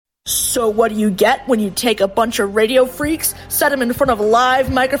So what do you get when you take a bunch of radio freaks, set them in front of live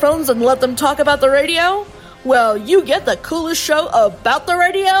microphones, and let them talk about the radio? Well, you get the coolest show about the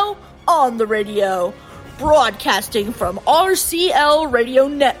radio on the radio. Broadcasting from RCL Radio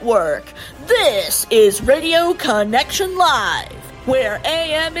Network. This is Radio Connection Live, where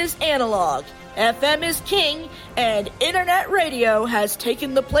AM is analog, FM is king, and internet radio has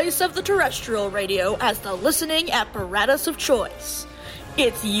taken the place of the terrestrial radio as the listening apparatus of choice.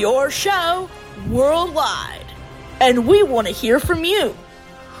 It's your show worldwide, and we want to hear from you.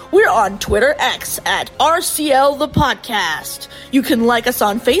 We're on Twitter X at RCL The Podcast. You can like us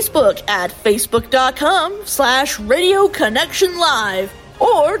on Facebook at facebook.com/Radio Connection Live,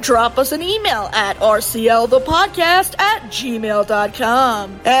 or drop us an email at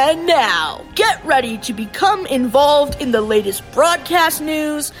rclthepodcast@gmail.com. And now, get ready to become involved in the latest broadcast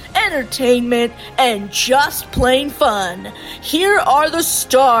news, entertainment, and just plain fun. Here are the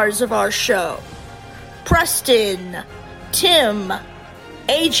stars of our show: Preston, Tim,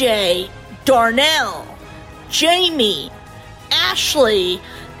 AJ, Darnell, Jamie, Ashley,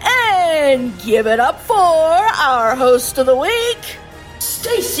 and give it up for our host of the week,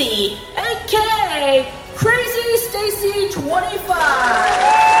 Stacy, aka Crazy Stacy 25.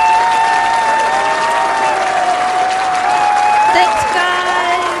 Thanks,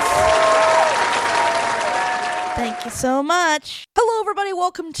 guys. Thank you so much. Hello, everybody.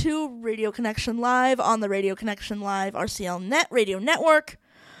 Welcome to Radio Connection Live on the Radio Connection Live RCL Net Radio Network.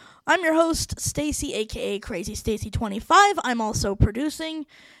 I'm your host, Stacy, aka Crazy Stacy 25. I'm also producing.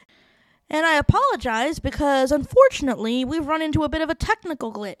 And I apologize because, unfortunately, we've run into a bit of a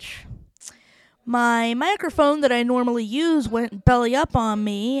technical glitch. My microphone that I normally use went belly up on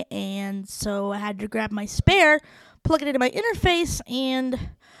me, and so I had to grab my spare, plug it into my interface, and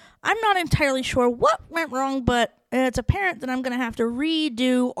I'm not entirely sure what went wrong, but it's apparent that I'm going to have to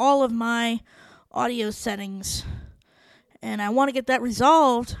redo all of my audio settings. And I want to get that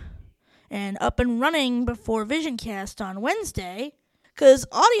resolved and up and running before VisionCast on Wednesday, because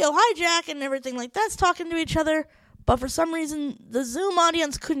Audio Hijack and everything like that's talking to each other, but for some reason the Zoom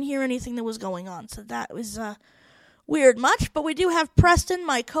audience couldn't hear anything that was going on, so that was weird much. But we do have Preston,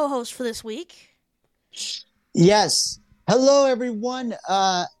 my co-host for this week. Yes. Hello, everyone.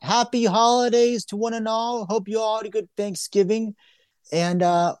 Happy holidays to one and all. Hope you all had a good Thanksgiving, and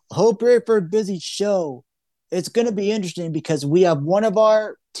hope you're ready for a busy show. It's going to be interesting because we have one of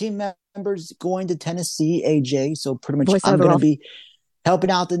our team members going to Tennessee, AJ, so pretty much I'm going to be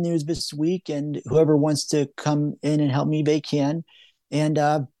helping out the news this week, and whoever wants to come in and help me, they can. And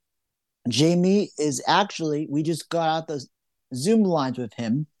Jamie is actually, we just got out the Zoom lines with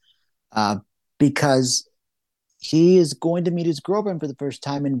him because he is going to meet his girlfriend for the first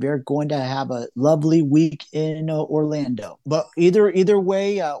time, and they're going to have a lovely week in Orlando. But either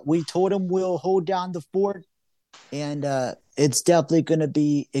way, we told him we'll hold down the fort, and it's definitely going to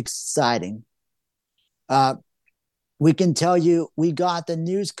be exciting. We can tell you we got the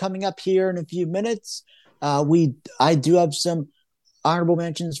news coming up here in a few minutes. I do have some honorable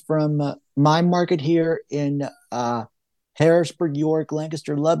mentions from my market here in Harrisburg, York,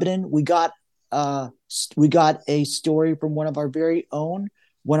 Lancaster, Lebanon. We got a story from one of our very own,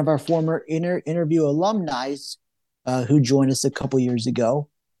 one of our former interview alumni who joined us a couple years ago.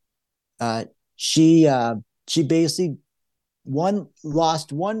 She basically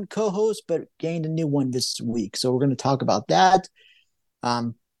lost one co-host, but gained a new one this week. So we're going to talk about that. I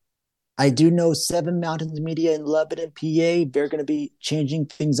do know Seven Mountains Media in Lebanon, PA. They're going to be changing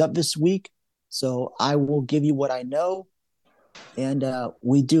things up this week. So I will give you what I know. And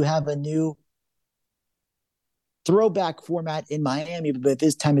we do have a new throwback format in Miami, but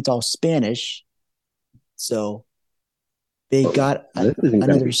this time it's all Spanish. So they got this is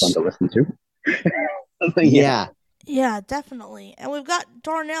another fun to listen to. Yeah. Yeah, definitely. And we've got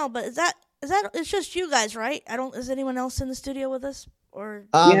Darnell, but is that it's just you guys, right? Is anyone else in the studio with us? Or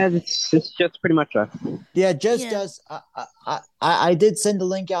yeah, it's just pretty much us. Yeah, just us. I did send a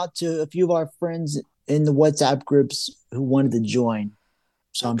link out to a few of our friends in the WhatsApp groups who wanted to join.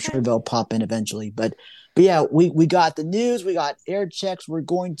 So I'm sure they'll pop in eventually. But yeah, we got the news, we got air checks. We're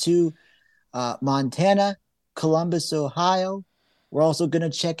going to Montana, Columbus, Ohio. We're also going to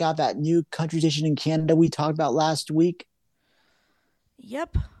check out that new country station in Canada we talked about last week.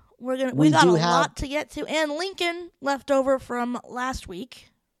 Yep. We got a lot to get to. And Lincoln left over from last week.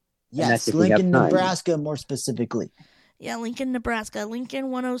 Yes, Lincoln, Nebraska, more specifically. Yeah, Lincoln, Nebraska. Lincoln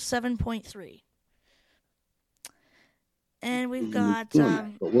 107.3. And we've got...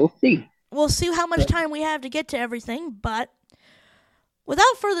 but we'll see. We'll see how much time we have to get to everything, but...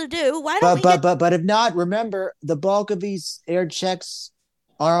 Without further ado, why don't But if not, remember, the bulk of these air checks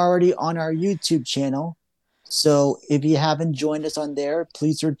are already on our YouTube channel. So if you haven't joined us on there,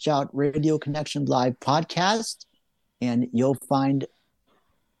 please search out Radio Connection Live Podcast, and you'll find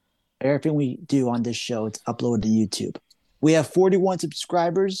everything we do on this show. It's uploaded to YouTube. We have 41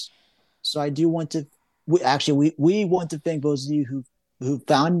 subscribers, so I do want to. We want to thank those of you who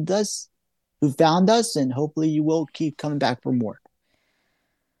found us, and hopefully you will keep coming back for more.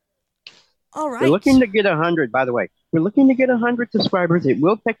 All right. We're looking to get 100, by the way. We're looking to get 100 subscribers. It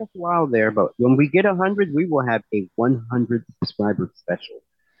will take us a while there, but when we get 100, we will have a 100 subscriber special.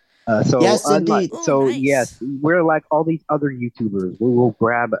 Yes, indeed. So, nice. yes, we're like all these other YouTubers. We will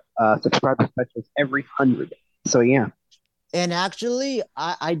grab subscriber specials every 100. So, yeah. And actually,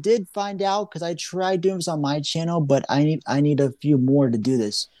 I did find out, because I tried doing this on my channel, but I need a few more to do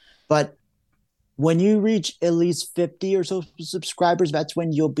this. But when you reach at least 50 or so subscribers, that's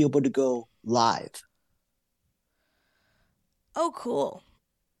when you'll be able to go live. Oh, cool.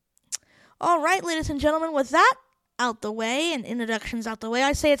 All right, ladies and gentlemen, with that out the way and introductions out the way,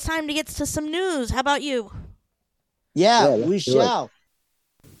 I say it's time to get to some news. How about you? Yeah, let's we do it. shall.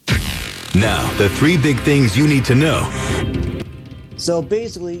 Now, the 3 big things you need to know. So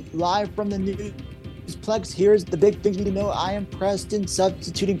basically, live from the Newsplex, here's the big things you need to know. I am Preston,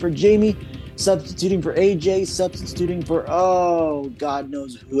 substituting for Jamie, substituting for AJ, substituting for God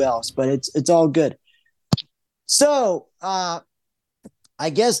knows who else, but it's all good. So I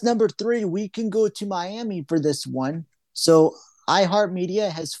guess number 3, we can go to Miami for this one. So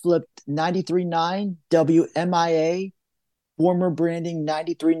iHeartMedia has flipped 93.9 WMIA, former branding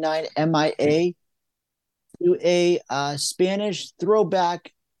 93.9 MIA, to a Spanish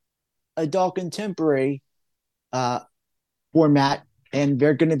throwback adult contemporary format, and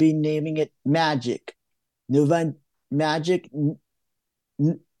they're going to be naming it Magic. Magic.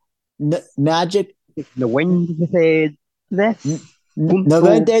 The Wednesday.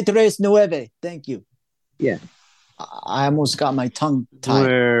 93.9. Thank you. Yeah. I almost got my tongue tied.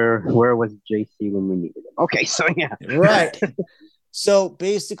 Where was JC when we needed him? Okay, so yeah. Right. So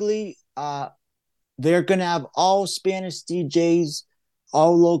basically, they're going to have all Spanish DJs,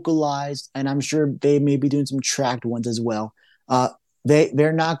 all localized, and I'm sure they may be doing some tracked ones as well.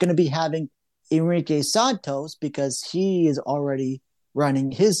 They're not going to be having Enrique Santos, because he is already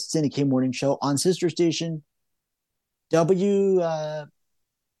running his Syndicate morning show on sister station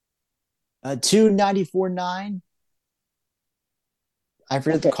W294.9. I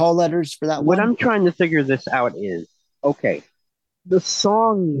forget the call letters for that What one. I'm trying to figure this out is, okay, the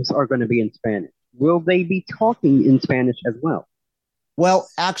songs are going to be in Spanish. Will they be talking in Spanish as well? Well,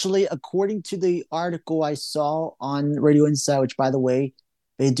 actually, according to the article I saw on Radio Insight, which, by the way,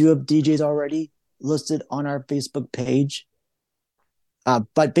 they do have DJs already listed on our Facebook page.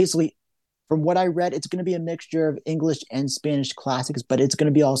 But basically, from what I read, it's going to be a mixture of English and Spanish classics, but it's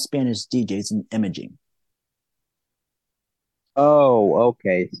going to be all Spanish DJs and imaging. Oh,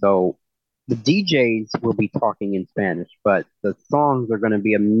 okay. So the DJs will be talking in Spanish, but the songs are going to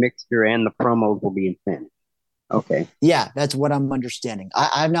be a mixture and the promos will be in Spanish. Okay. Yeah, that's what I'm understanding.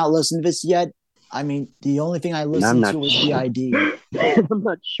 I've not listened to this yet. I mean, the only thing I listened to was the ID. I'm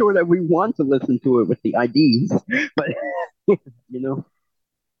not sure that we want to listen to it with the IDs, but, you know.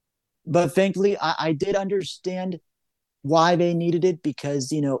 But thankfully, I did understand why they needed it,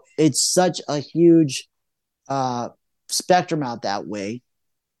 because, you know, it's such a huge spectrum out that way.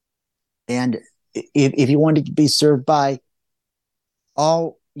 And if you want to be served by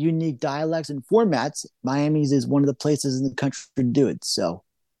all unique dialects and formats, Miami's is one of the places in the country to do it. So,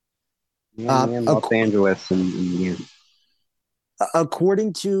 Yeah, Los Angeles and yeah.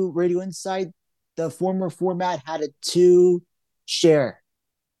 According to Radio Insight, the former format had a 2 share.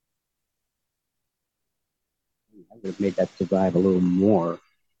 I would have made that survive a little more.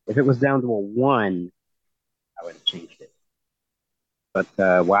 If it was down to a 1, I would have changed it. But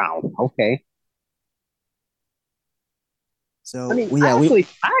wow, okay. So I mean, I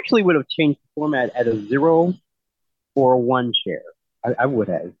actually would have changed the format at a 0 or a 1 share. I would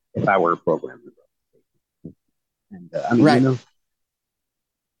have if I were a programmer. And I mean, right. You know.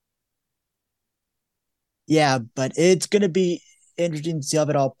 Yeah, but it's going to be interesting to see how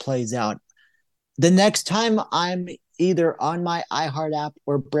it all plays out. The next time I'm either on my iHeart app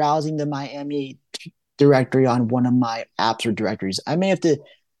or browsing the Miami directory on one of my apps or directories, I may have to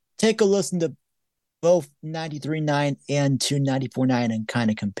take a listen to both 93.9 and 294.9 and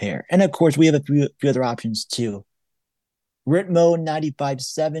kind of compare. And of course, we have a few other options too. Ritmo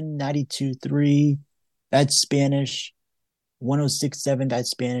 95.7, 92.3, that's Spanish. 106.7,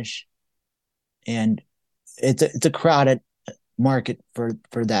 that's Spanish. And it's a crowded market for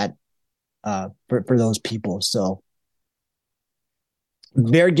that for those people. So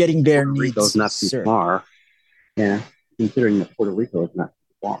They're getting their Puerto needs Rico's not too served. far. Yeah, considering that Puerto Rico is not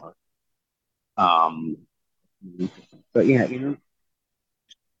too far. Um, but yeah,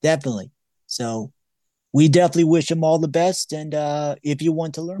 Definitely. So we definitely wish them all the best. And if you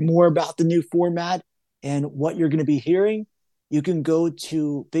want to learn more about the new format and what you're going to be hearing, you can go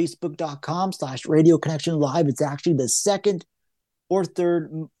to facebook.com/Radio Connection Live. It's actually the second or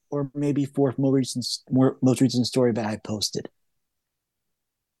third or maybe fourth most recent story that I posted.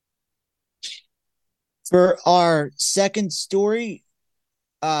 For our second story,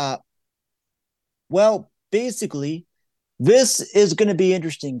 well, basically, this is going to be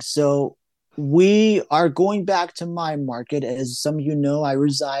interesting. So we are going back to my market. As some of you know, I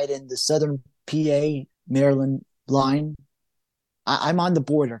reside in the southern PA, Maryland line. I'm on the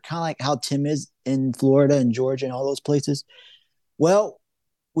border, kind of like how Tim is in Florida and Georgia and all those places. Well,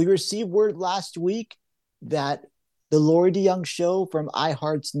 we received word last week that the Lori DeYoung Show from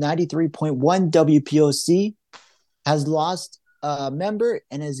iHeart's 93.1 WPOC has lost a member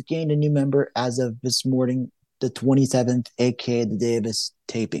and has gained a new member as of this morning, the 27th, aka the day of this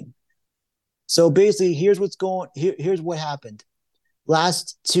taping. So basically, here's what happened.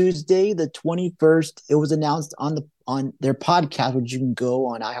 Last Tuesday, the 21st, it was announced on their podcast, which you can go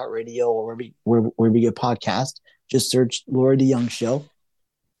on iHeartRadio or wherever you get podcast. Just search Lori DeYoung Show.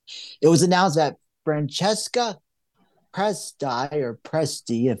 It was announced that Francesca Presti or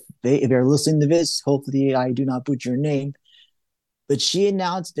Presti, if they're listening to this, hopefully I do not butcher your name, but she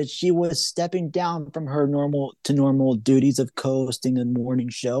announced that she was stepping down from her normal duties of co-hosting the morning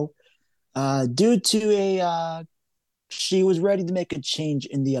show due to she was ready to make a change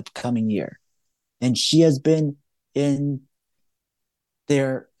in the upcoming year. And she has been in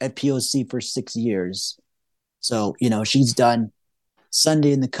there at POC for 6 years. So, she's done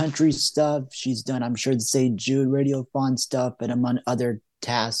Sunday in the Country stuff. She's done, I'm sure, the St. Jude Radiothon stuff, and among other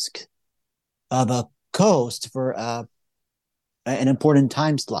tasks of a co-host for an important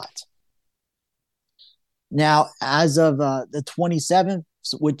time slot. Now, as of the 27th,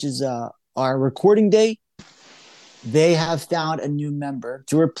 which is our recording day, they have found a new member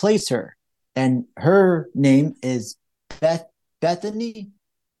to replace her. And her name is Bethany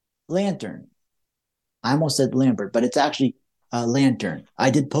Lantern. I almost said Lambert, but it's actually Lantern.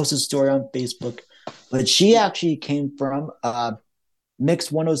 I did post a story on Facebook, but she actually came from Mix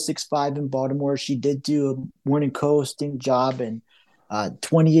 106.5 in Baltimore. She did do a morning co-hosting job in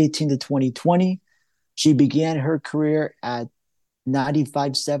 2018 to 2020. She began her career at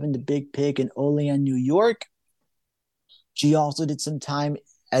 95.7 The Big Pig in Olean, New York. She also did some time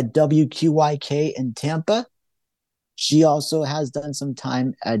at WQYK in Tampa. She also has done some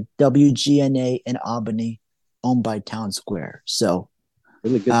time at WGNA in Albany, owned by Town Square. So,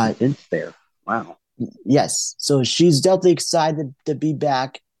 really good stints there. Wow. Yes. So she's definitely excited to be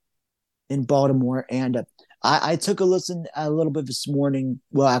back in Baltimore. And I took a listen a little bit this morning.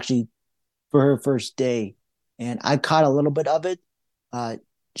 Well, actually, for her first day, and I caught a little bit of it.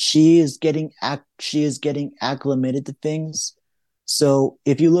 She is getting acclimated to things. So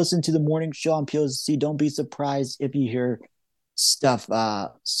if you listen to the morning show on POC, don't be surprised if you hear stuff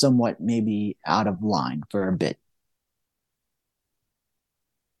somewhat maybe out of line for a bit.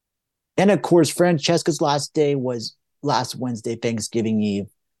 And of course, Francesca's last day was last Wednesday, Thanksgiving Eve.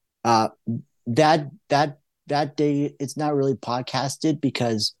 That day, it's not really podcasted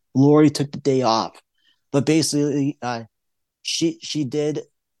because Lori took the day off. But basically, she did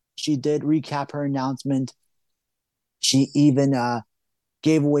recap her announcement. She even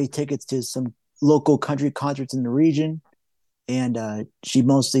gave away tickets to some local country concerts in the region, and she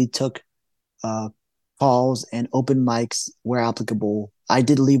mostly took calls and open mics where applicable. I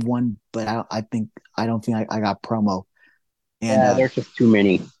did leave one, but I don't think I got promo. And there's just too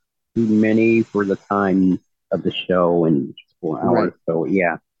many for the time of the show and 4 hours. Right. So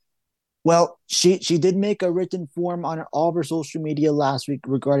yeah. Well, she did make a written form on all of her social media last week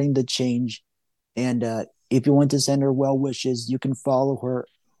regarding the change. And if you want to send her well wishes, you can follow her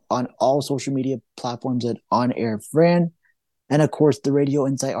on all social media platforms at On Air Fran. And of course, the Radio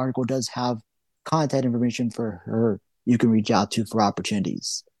Insight article does have contact information for her you can reach out to for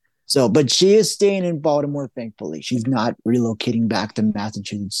opportunities. So, but she is staying in Baltimore, thankfully. She's not relocating back to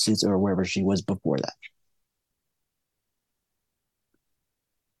Massachusetts or wherever she was before that.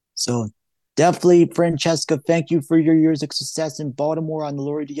 So definitely, Francesca, thank you for your years of success in Baltimore on the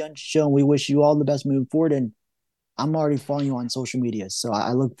Lori DeYoung Show. And we wish you all the best moving forward. And I'm already following you on social media, so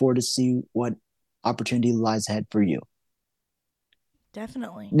I look forward to see what opportunity lies ahead for you.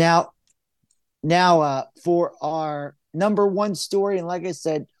 Definitely. Now, for our number one story, and like I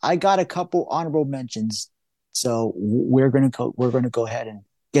said, I got a couple honorable mentions. So we're gonna go ahead and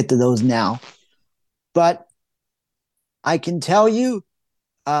get to those now. But I can tell you,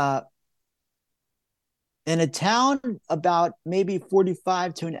 in a town about maybe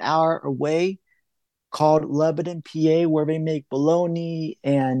 45 to an hour away called Lebanon, PA, where they make bologna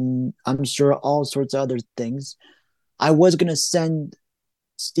and I'm sure all sorts of other things. I was going to send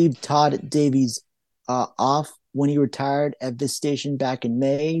Steve Todd Davies off when he retired at this station back in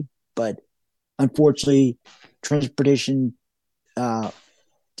May, but unfortunately, transportation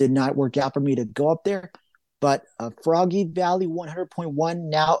did not work out for me to go up there. But Froggy Valley 100.1,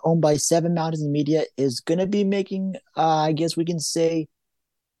 now owned by Seven Mountains Media, is going to be making, I guess we can say,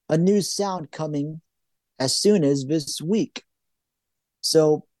 a new sound coming as soon as this week.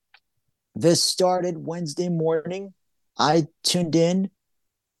 So this started Wednesday morning. I tuned in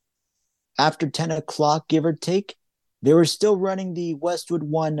after 10 o'clock, give or take. They were still running the Westwood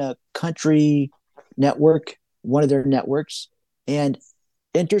One country network, one of their networks, and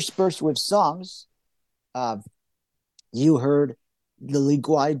interspersed with songs, you heard the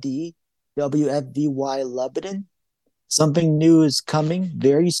Legal ID, WFVY Lebanon. Something new is coming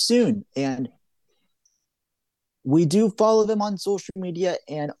very soon. And we do follow them on social media,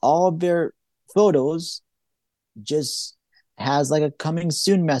 and all of their photos just has like a coming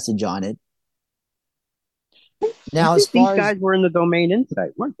soon message on it. Now, as far these guys were in the Domain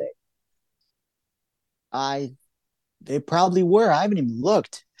Insight, weren't they? They probably were. I haven't even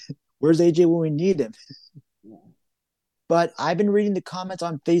looked. Where's AJ when we need him? But I've been reading the comments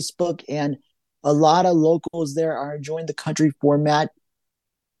on Facebook, and a lot of locals there are enjoying the country format,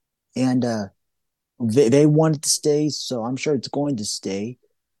 and they wanted to stay, so I'm sure it's going to stay.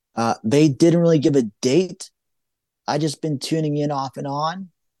 They didn't really give a date. I just been tuning in off and on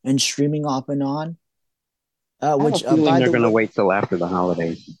and streaming off and on. Which they're going to wait till after the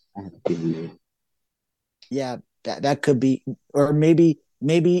holidays. I have a feeling. Yeah, that could be, or maybe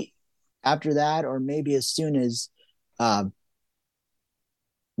after that, or maybe as soon as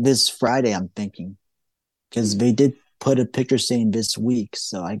this Friday. I'm thinking, because they did put a picture saying this week,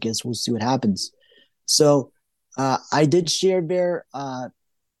 so I guess we'll see what happens. So I did share their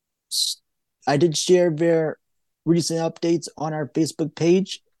recent updates on our Facebook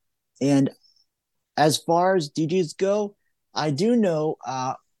page, and as far as DJs go, I do know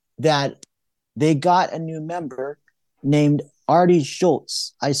that they got a new member named Artie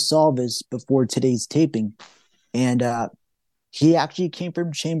Schultz. I saw this before today's taping, and he actually came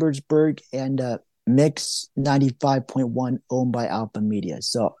from Chambersburg and Mix 95.1, owned by Alpha Media.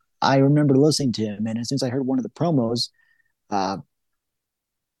 So I remember listening to him, and as soon as I heard one of the promos,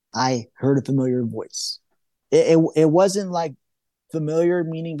 I heard a familiar voice. It wasn't like familiar,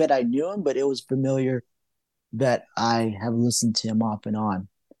 meaning that I knew him, but it was familiar that I have listened to him off and on.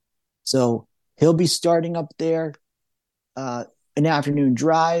 So he'll be starting up there an afternoon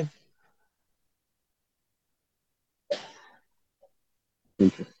drive.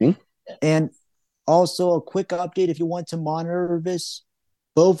 Interesting. And also a quick update, if you want to monitor this,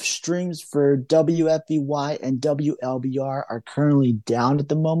 both streams for WFVY and WLBR are currently down at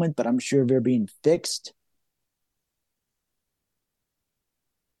the moment, but I'm sure they're being fixed.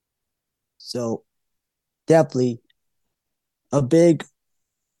 So definitely a big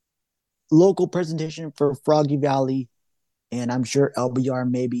local presentation for Froggy Valley, and I'm sure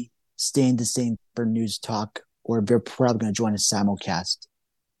LBR may be staying the same for News Talk, or they're probably going to join a simulcast.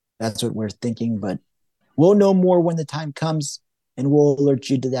 That's what we're thinking, but we'll know more when the time comes, and we'll alert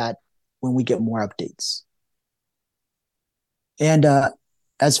you to that when we get more updates. And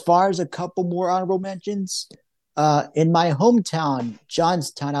as far as a couple more honorable mentions, in my hometown,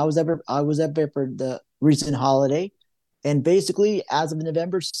 Johnstown, I was up there for the recent holiday, and basically, as of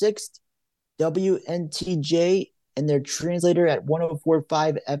November 6th, WNTJ and their translator at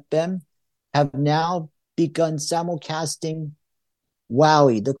 104.5 FM have now begun simulcasting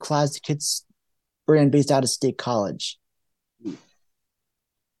Wowie, the classic hits brand based out of State College.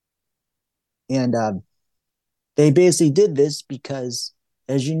 And they basically did this because,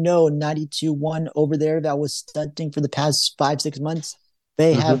 as you know, 92.1 over there that was stunting for the past 5-6 months,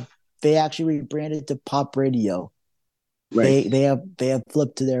 they actually rebranded to Pop Radio. Right. They have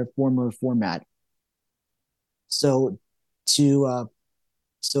flipped to their former format. So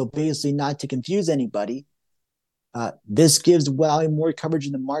basically, not to confuse anybody, this gives Wowie more coverage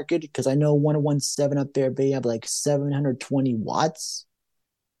in the market, because I know 101.7 up there, they have like 720 watts.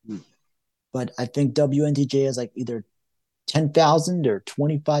 But I think WNTJ has like either 10,000 or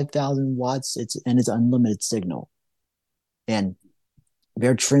 25,000 watts. It's unlimited signal. And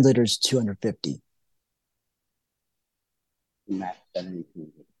their translator is 250.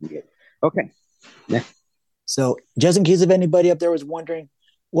 Okay. Yeah. So just in case if anybody up there was wondering,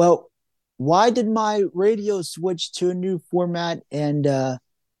 well, why did my radio switch to a new format? And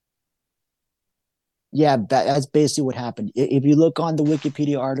yeah, that's basically what happened. If you look on the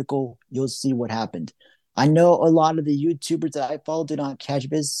Wikipedia article, you'll see what happened. I know a lot of the YouTubers that I follow did not catch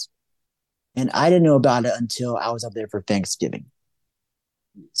this, and I didn't know about it until I was up there for Thanksgiving.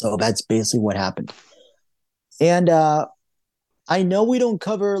 So that's basically what happened. And I know we don't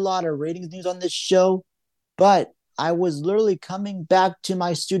cover a lot of ratings news on this show, but I was literally coming back to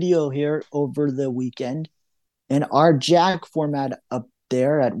my studio here over the weekend, and our Jack format up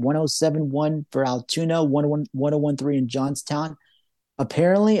there at 107.1 for Altoona, 101.3 in Johnstown.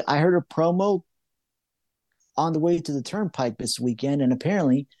 Apparently, I heard a promo on the way to the Turnpike this weekend, and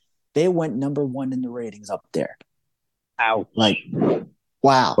apparently they went number one in the ratings up there. Ouch. Like,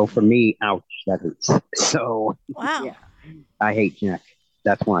 wow. So for me, ouch, that hurts. So, Wow. Yeah, I hate Jack.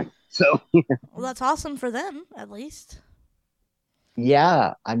 That's why. So, Well, that's awesome for them, at least.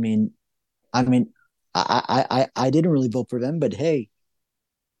 Yeah, I mean, I didn't really vote for them, but hey,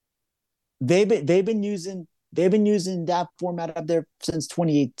 they've been using that format up there since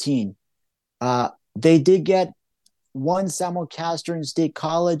 2018. They did get one simulcaster in State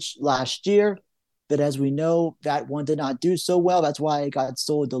College last year, but as we know, that one did not do so well. That's why it got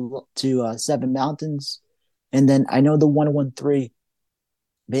sold to Seven Mountains. And then I know the 113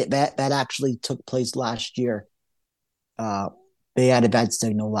 that actually took place last year. They had a bad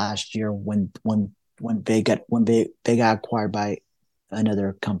signal last year when they got acquired by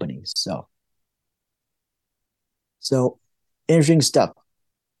another company. So interesting stuff.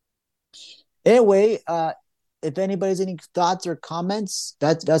 Anyway, if anybody has any thoughts or comments,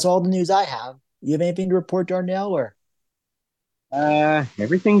 that's all the news I have. You have anything to report, Darnell, or?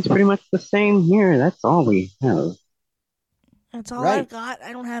 everything's pretty much the same here. That's all we have. That's all Right. I've got.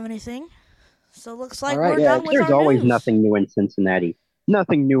 I don't have anything. So it looks like All right. we're Yeah, done with there's our always news. nothing new in Cincinnati.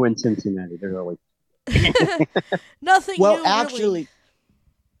 Nothing new in Cincinnati. There's always. Nothing Well, new, actually,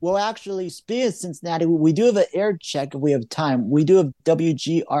 really. speaking of Cincinnati, we do have an air check if we have time. We do have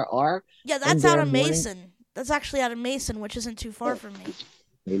WGRR. Yeah, in that's their out of morning- Mason. That's actually out of Mason, which isn't too far from me.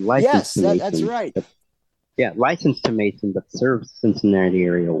 They license Yes, to Mason, that's right. but- yeah, licensed to Mason, but serves Cincinnati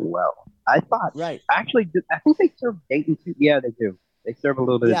area well. I thought. Right. Actually, I think they serve Dayton too. Yeah, they do. They serve a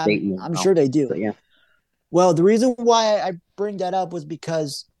little bit Yeah, of Dayton. I'm sure they do. So, yeah. Well, the reason why I bring that up was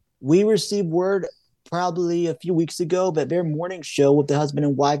because we received word probably a few weeks ago that their morning show with the husband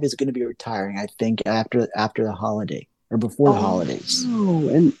and wife is going to be retiring, I think, after the holiday or before the holidays. Oh,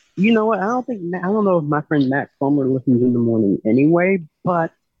 and you know what? I don't know if my friend Matt Cromer listens in the morning anyway,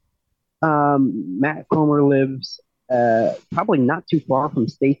 but Matt Cromer lives probably not too far from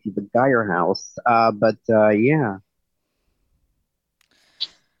Stacy, the Geyer house. But yeah.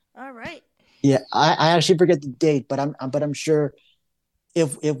 All right. Yeah, I actually forget the date, but I'm sure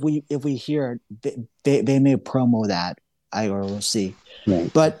if we hear they may promo that or we'll see.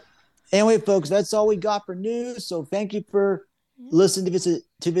 Right. But anyway, folks, that's all we got for news. So thank you for listening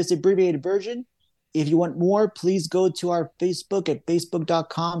to this abbreviated version. If you want more, please go to our Facebook at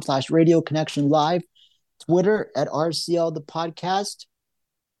facebook.com/Radio Connection Live, Twitter at RCL the podcast.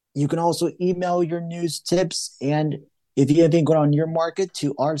 You can also email your news tips and if you have anything going on in your market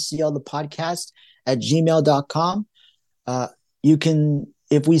to rclthepodcast@gmail.com. You can,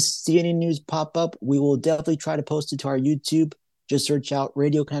 if we see any news pop up, we will definitely try to post it to our YouTube. Just search out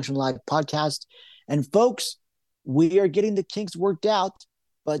Radio Connection Live podcast. And folks, we are getting the kinks worked out,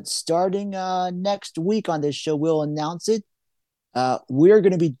 but starting next week on this show, we'll announce it. We're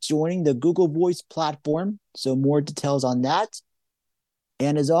going to be joining the Google Voice platform. So more details on that.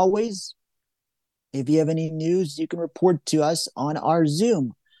 And as always, if you have any news, you can report to us on our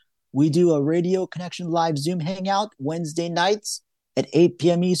Zoom. We do a Radio Connection Live Zoom hangout Wednesday nights at 8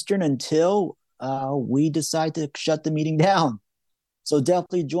 p.m. Eastern until we decide to shut the meeting down. So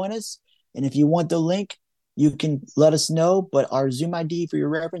definitely join us. And if you want the link, you can let us know. But our Zoom ID for your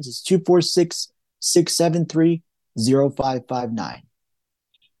reference is 246-673-0559.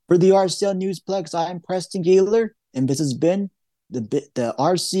 For the RCL Newsplex, I am Preston Gaylor, and this has been the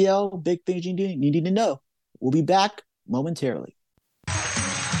RCL Big Things You Need to Know. We'll be back momentarily.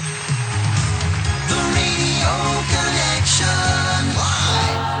 The Radio Connection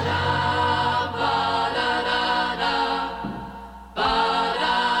Live.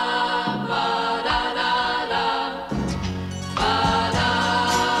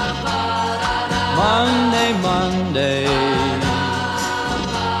 Monday, Monday,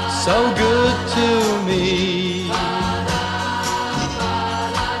 so good to me.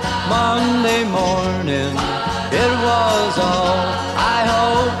 Monday morning, it was all I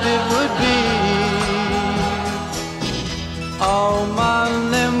hoped it would be.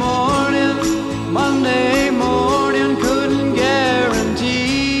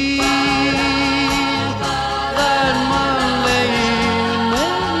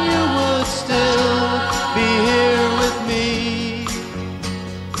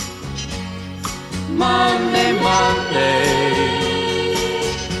 Monday, Monday,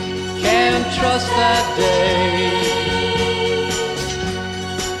 can't trust that day.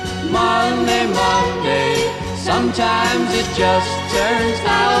 Monday, Monday, sometimes it just turns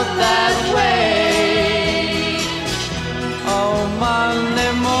out that way. Oh,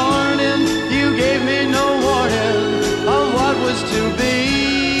 Monday morning, you gave me no warning of what was to be.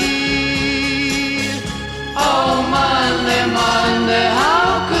 Oh, Monday, Monday,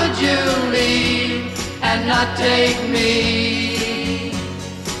 how could you leave and not take me?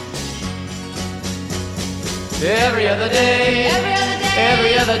 Every other day, every other day,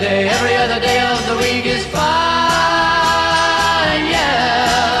 every other day, every other day of the week is fine,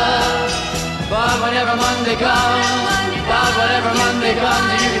 yeah. But whenever Monday comes, you can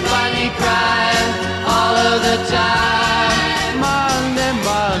find me crying all of the time. Monday,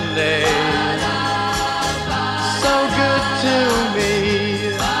 Monday, so good to me.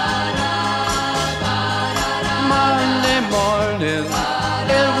 Monday morning,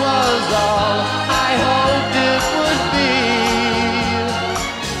 it was all I hoped it would be.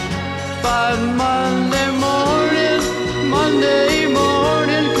 But Monday morning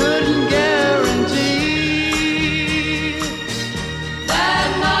couldn't guarantee that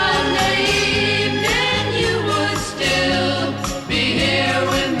Monday evening you would still be here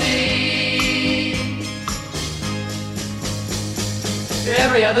with me.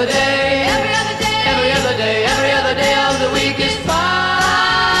 Every other day, every other day, every other day, every other day of the week is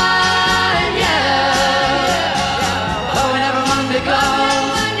fine, yeah. But whenever Monday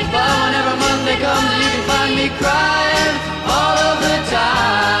comes, you can find me crying all of the time.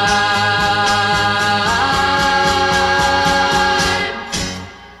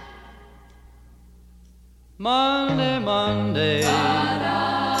 Monday, Monday,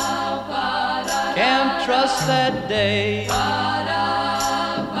 can't trust that day.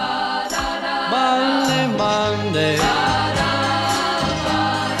 Monday, Monday,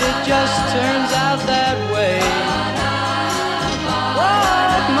 it just turns out that way.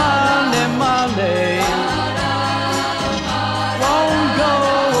 What Monday, Monday, won't go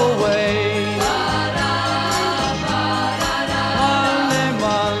away. Monday,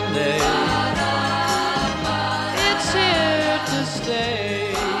 Monday, it's here to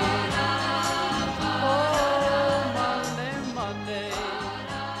stay. Oh, Monday, Monday.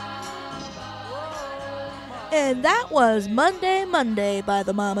 And that was Monday, Monday by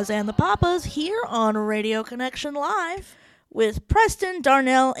the Mamas and the Papas here on Radio Connection Live with Preston,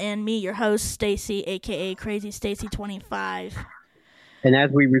 Darnell, and me, your host, Stacy, aka Crazy Stacy 25. And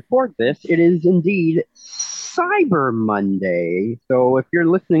as we record this, it is indeed Cyber Monday. So if you're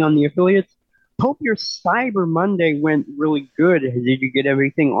listening on the affiliates, hope your Cyber Monday went really good. Did you get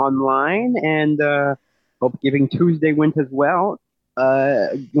everything online? And hope Giving Tuesday went good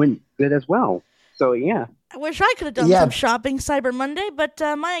as well. So yeah. I wish I could have done some shopping Cyber Monday, but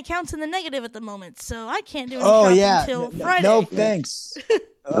my account's in the negative at the moment, so I can't do any shopping until Friday. No thanks.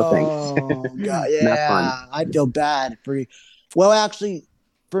 No thanks. God, Not yeah, fun. I feel bad for you. Well, actually,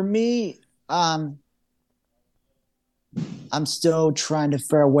 for me, I'm still trying to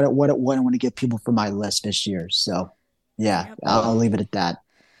figure out what I want to get people for my list this year. So, yeah, Yep. I'll leave it at that.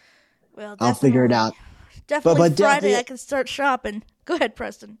 Well, I'll figure it out. Definitely But Friday I can start shopping. Go ahead,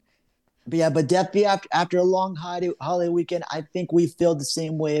 Preston. But yeah, but definitely after a long holiday weekend, I think we feel the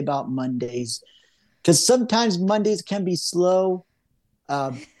same way about Mondays. Because sometimes Mondays can be slow,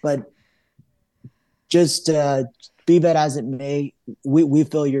 but just be that as it may, we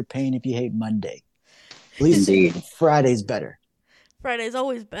feel your pain if you hate Monday. At least Indeed. Friday's better. Friday's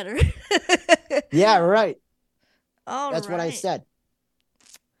always better. Yeah, right. That's what I said.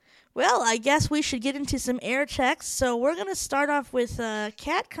 Well, I guess we should get into some air checks. So we're going to start off with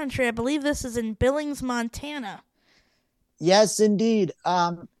Cat Country. I believe this is in Billings, Montana. Yes, indeed.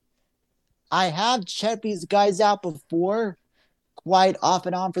 I have checked these guys out before, quite off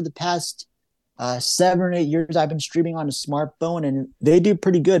and on for the past 7 or 8 years. I've been streaming on a smartphone, and they do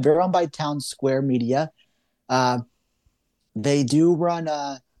pretty good. They're owned by Town Square Media. They do run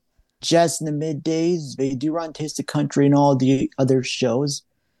Jess in the middays. They do run Taste of Country and all the other shows.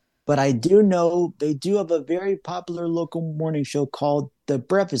 But I do know they do have a very popular local morning show called The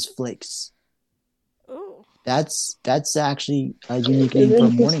Breakfast Flakes. Ooh. That's actually a unique name for a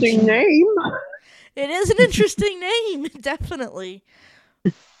morning Interesting show. name. It is an interesting name, definitely.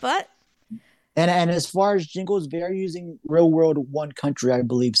 But And as far as jingles, they're using Real World One Country, I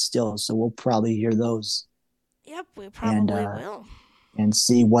believe, still. So we'll probably hear those yep, we probably will. and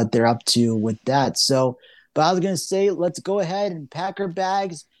see what they're up to with that. So, but I was going to say, let's go ahead and pack our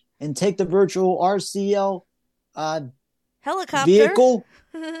bags and take the virtual RCL Helicopter. vehicle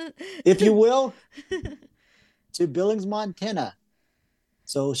if you will, to Billings, Montana.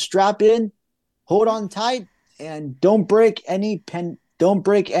 So strap in, hold on tight, and don't break any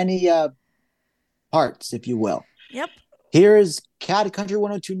parts, if you will. Yep. Here is Cat Country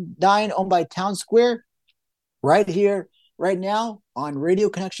 102.9, owned by Town Square, right here, right now on Radio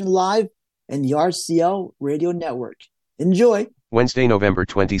Connection Live and the RCL Radio Network. Enjoy. Wednesday, November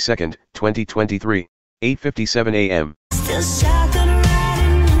 22nd, 2023, 8:57 a.m. Still shotgun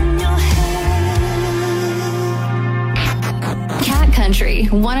riding in your head. Cat Country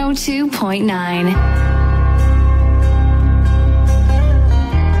 102.9.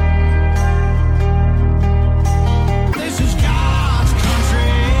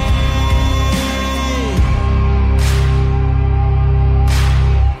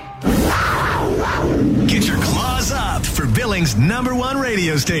 Get your claws up for Billings' #1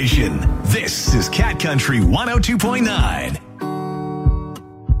 radio station. This is Cat Country 102.9.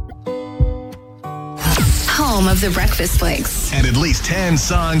 Home of the Breakfast Flakes. And at least 10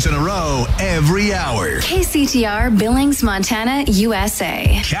 songs in a row every hour. KCTR, Billings, Montana,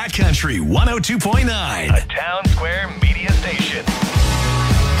 USA. Cat Country 102.9. A Town Square media station.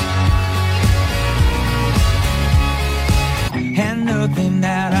 And nothing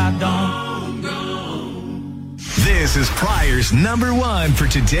that I don't. This is Pryor's #1 for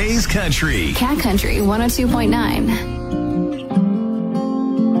today's country. Cat Country 102.9.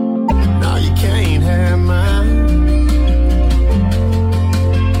 No, you can't have mine.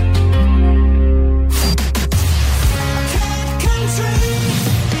 Cat Country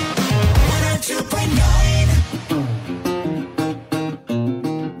 102.9.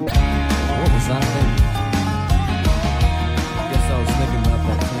 What was that? I guess I was thinking about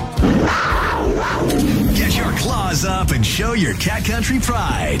that too. Get your claws up and show your Cat Country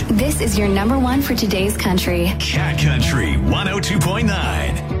pride. This is your #1 for today's country. Cat Country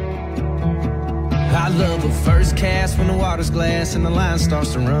 102.9. I love the first cast when the water's glass and the line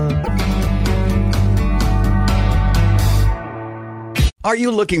starts to run. Are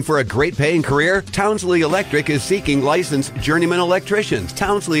you looking for a great paying career? Townsley Electric is seeking licensed journeyman electricians.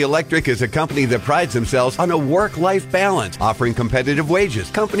 Townsley Electric is a company that prides themselves on a work-life balance, offering competitive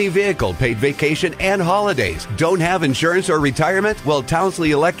wages, company vehicle, paid vacation, and holidays. Don't have insurance or retirement? Well, Townsley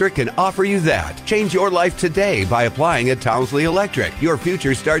Electric can offer you that. Change your life today by applying at Townsley Electric. Your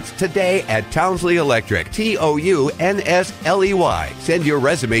future starts today at Townsley Electric. TOUNSLEY. Send your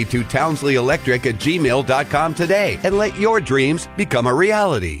resume to townsley.electric@gmail.com today and let your dreams become a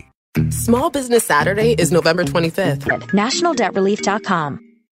reality. Small Business Saturday is November 25th. NationalDebtRelief.com.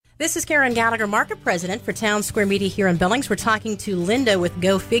 This is Karen Gallagher, Market President for Town Square Media here in Billings. We're talking to Linda with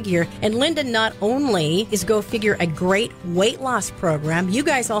Go Figure. And Linda, not only is Go Figure a great weight loss program, you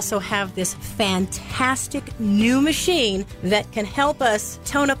guys also have this fantastic new machine that can help us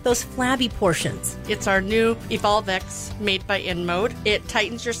tone up those flabby portions. It's our new EvolveX made by InMode. It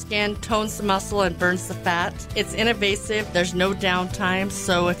tightens your skin, tones the muscle, and burns the fat. It's innovative. There's no downtime.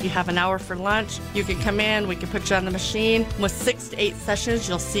 So if you have an hour for lunch, you can come in, we can put you on the machine. With 6 to 8 sessions,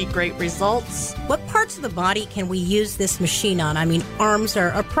 you'll see great results. What parts of the body can we use this machine on? I mean, arms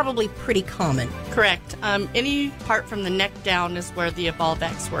are probably pretty common. Correct. Any part from the neck down is where the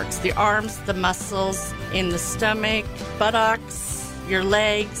EvolveX works. The arms, the muscles, in the stomach, buttocks, your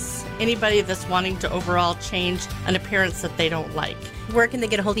legs, anybody that's wanting to overall change an appearance that they don't like. Where can they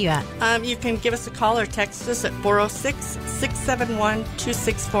get a hold of you at? You can give us a call or text us at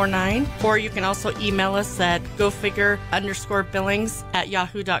 406-671-2649, or you can also email us at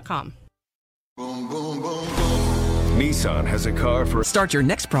gofigure_billings@yahoo.com. Nissan has a car for... Start your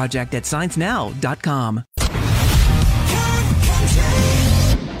next project at sciencenow.com.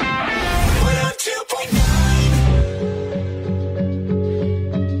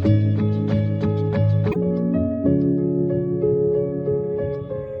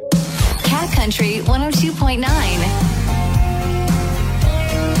 Country 102.9.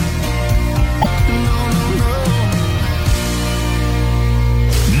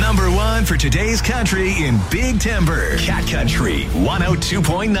 #1 for today's country in Big Timber. Cat Country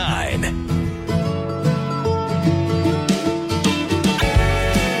 102.9.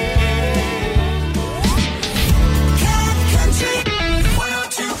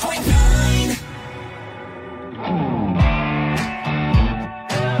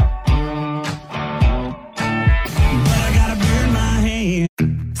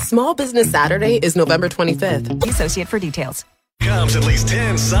 Small Business Saturday is November 25th. Associate for details. Comes at least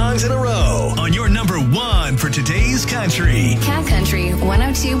 10 songs in a row on your #1 for today's country. Cat Country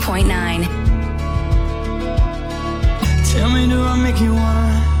 102.9. Tell me, do I make you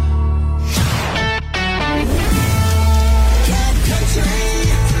wanna? Cat Country.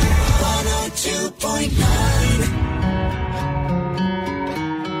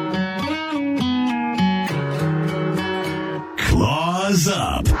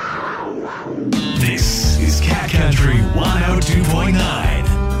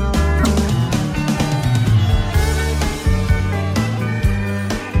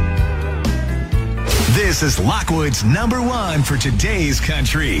 This is Lockwood's number one for today's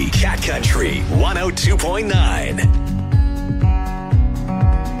country. Cat Country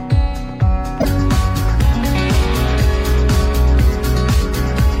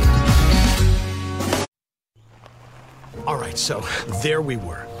All right, so there we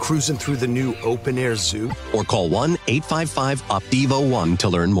were, cruising through the new open-air zoo. Or call 1-855-OPDIVO1 to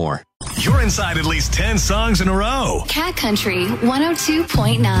learn more. You're inside at least 10 songs in a row. Cat Country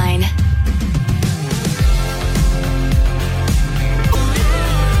 102.9.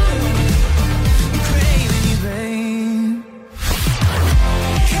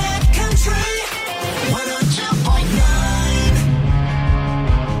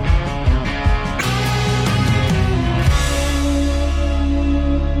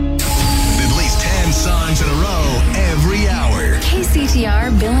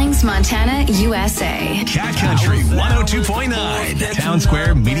 KCTR Billings, Montana, USA. Cat Country 102.9, Town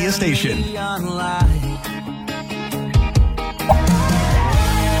Square Media Station.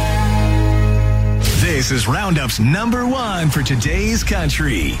 This is Roundup's number one for today's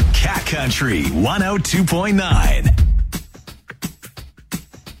country. Cat Country 102.9.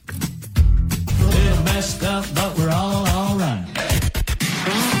 A little messed up, but we're all right.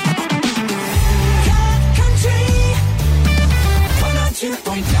 Cat Country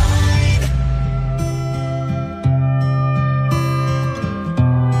 102.9.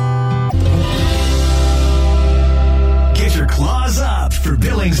 Get your claws up for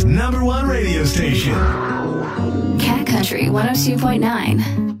Billings' number one radio station. Cat Country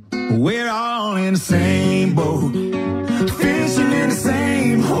 102.9. We're all in the same boat, fishing in the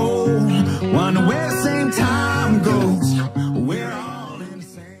same hole, wonder where the same time goes. We're all in the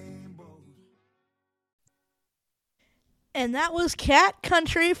same boat. And that was Cat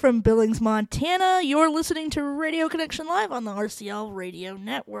Country from Billings, Montana. You're listening to Radio Connection Live on the RCL Radio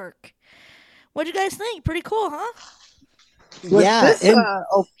Network. What'd you guys think? Pretty cool, huh? Was this,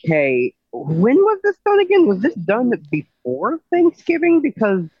 okay. When was this done again? Was this done before Thanksgiving?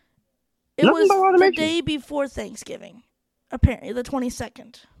 Because It nothing was but the automation. day before Thanksgiving. Apparently, the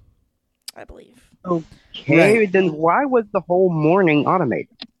 22nd, I believe. Okay, Right. then why was the whole morning automated?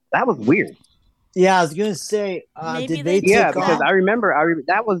 That was weird. Yeah, I was gonna say, Maybe did they they Yeah, take because off? I remember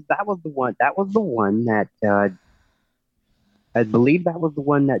that was the one that I believe that was the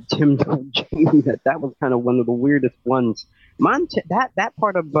one that Tim told Jamie that was kind of one of the weirdest ones. That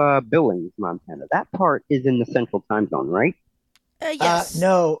part of Billings, Montana, that part is in the Central Time Zone, right? Yes.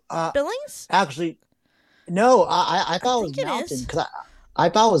 No. Billings? Actually, no. I thought it was think it Mountain is. because I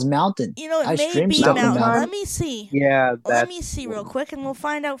thought it was Mountain. You know, it I may streamed be stuff in Mountain. Mountain. Let me see. Yeah, Let me see real quick, and we'll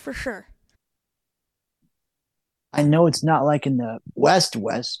find out for sure. I know it's not like in the West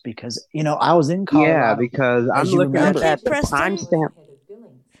because I was in Colorado. Yeah, because I'm as you looking remember. at the Preston. timestamp.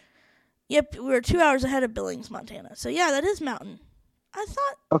 Yep, we were 2 hours ahead of Billings, Montana. So yeah, that is Mountain. I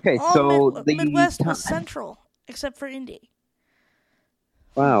thought Okay, all so the Midwest was Central, except for Indy.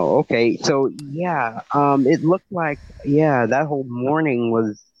 Wow. Okay. So yeah, it looked like that whole morning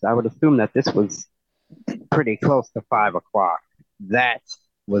was. I would assume that this was pretty close to 5 o'clock. That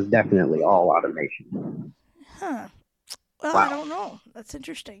was definitely all automation. Huh. Well, Wow. I don't know. That's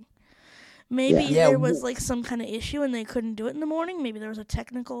interesting. Maybe Yeah, there was like some kind of issue and they couldn't do it in the morning. Maybe there was a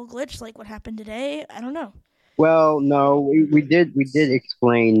technical glitch like what happened today. I don't know. Well, no, we did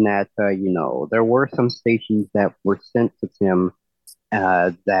explain that there were some stations that were sent to Tim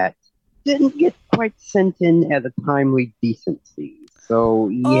that didn't get quite sent in at a timely decency. So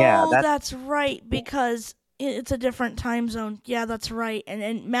yeah, Oh, that's right, because it's a different time zone. Yeah, that's right.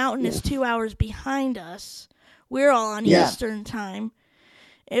 And Mountain is 2 hours behind us. We're all on Yeah. Eastern time.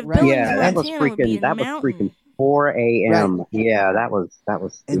 If Right. Billings, yeah, that was Montana would be in freaking Mountain. 4 a.m. Right. Yeah, that was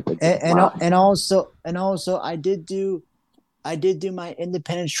stupid. Wow. And also I did do my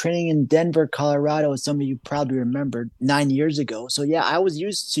independence training in Denver, Colorado, as some of you probably remember 9 years ago. So yeah, I was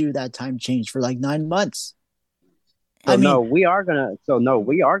used to that time change for like 9 months. So we are gonna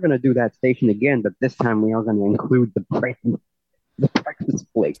do that station again, but this time we are gonna include the breakfast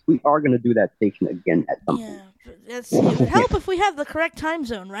place. We are gonna do that station again at some point. It would help if we have the correct time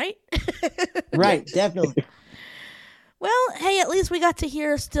zone, right? Right, definitely. Well, hey, at least we got to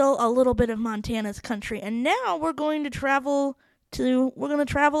hear still a little bit of Montana's country, and now we're going to travel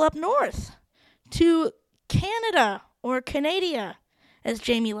up north to Canada or Canada, as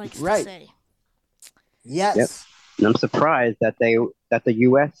Jamie likes to say. Yes. Yep. And I'm surprised that the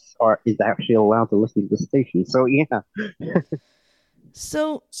U.S. is actually allowed to listen to the station. So yeah.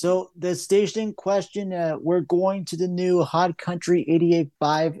 So the station in question, we're going to the new Hot Country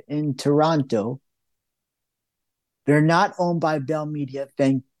 88.5 in Toronto. They're not owned by Bell Media,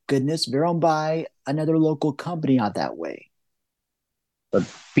 thank goodness. They're owned by another local company out that way. But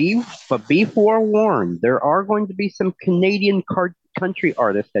be forewarned, there are going to be some Canadian country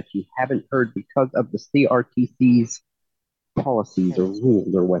artists that you haven't heard because of the CRTC's policies or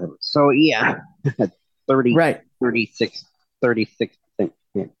rules or whatever. So yeah, 36%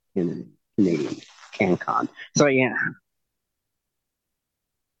 Canadian CanCon. So yeah.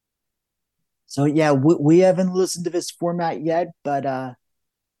 So yeah, we haven't listened to this format yet, but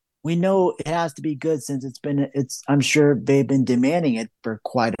we know it has to be good since I'm sure they've been demanding it for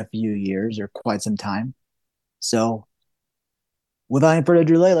quite a few years or quite some time. So without any further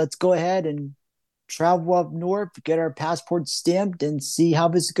delay, let's go ahead and travel up north, get our passports stamped, and see how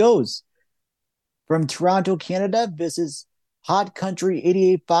this goes. From Toronto, Canada, this is Hot Country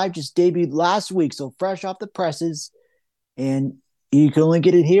 88.5, just debuted last week, so fresh off the presses. And you can only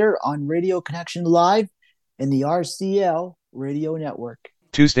get it here on Radio Connection Live and the RCL Radio Network.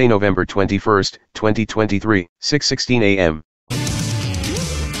 Tuesday, November 21st, 2023, 6:16 a.m.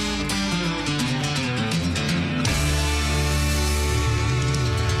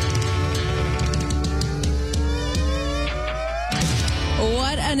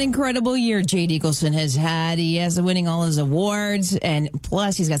 An incredible year Jade Eagleson has had. He has winning all his awards, and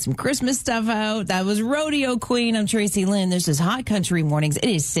plus he's got some Christmas stuff out. That was Rodeo Queen. I'm Tracy Lynn. This is Hot Country Mornings. It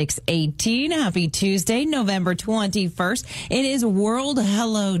is 6:18. Happy Tuesday, November 21st. It is World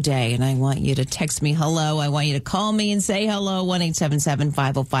Hello Day, and I want you to text me hello. I want you to call me and say hello,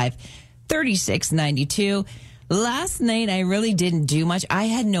 1-877-505-3692. Last night, I really didn't do much. I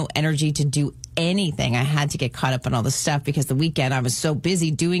had no energy to do anything. I had to get caught up on all the stuff because the weekend I was so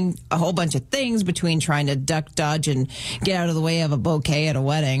busy doing a whole bunch of things between trying to duck, dodge, and get out of the way of a bouquet at a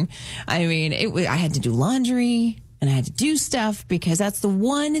wedding. I mean, I had to do laundry and I had to do stuff because that's the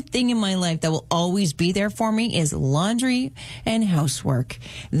one thing in my life that will always be there for me is laundry and housework.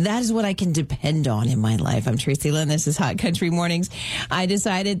 That is what I can depend on in my life. I'm Tracy Lynn. This is Hot Country Mornings. I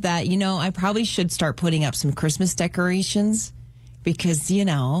decided that, I probably should start putting up some Christmas decorations because,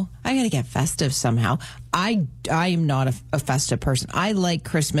 I got to get festive somehow. I am not a festive person. I like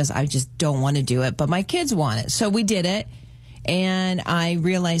Christmas. I just don't want to do it, but my kids want it. So we did it. And I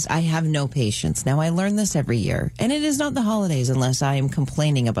realized I have no patience. Now, I learn this every year, and it is not the holidays unless I am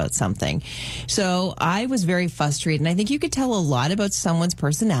complaining about something. So I was very frustrated, and I think you could tell a lot about someone's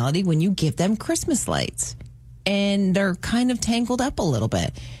personality when you give them Christmas lights. And they're kind of tangled up a little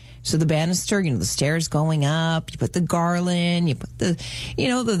bit. So the banister, the stairs going up, you put the garland, you put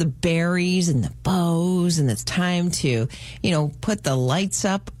the berries and the bows, and it's time to, put the lights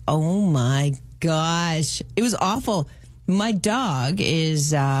up. Oh my gosh. It was awful. My dog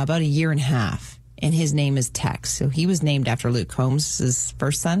is about a year and a half, and his name is Tex. So he was named after Luke Combs'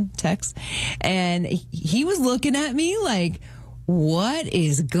 first son, Tex. And he was looking at me like, what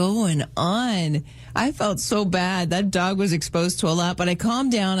is going on? I felt so bad. That dog was exposed to a lot, but I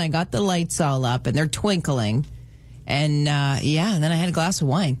calmed down. I got the lights all up, and they're twinkling. And, and then I had a glass of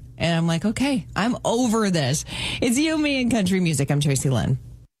wine. And I'm like, okay, I'm over this. It's You, Me, and Country Music. I'm Tracy Lynn.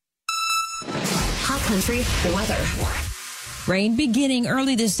 Hot Country weather. Rain beginning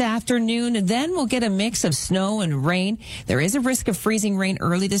early this afternoon, then we'll get a mix of snow and rain. There is a risk of freezing rain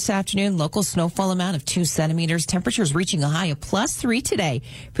early this afternoon. Local snowfall amount of 2 centimeters. Temperatures reaching a high of +3 today.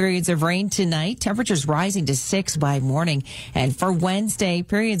 Periods of rain tonight. Temperatures rising to 6 by morning. And for Wednesday,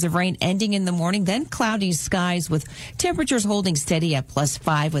 periods of rain ending in the morning, then cloudy skies with temperatures holding steady at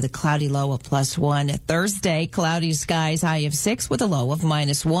 +5 with a cloudy low of +1. Thursday, cloudy skies, high of 6 with a low of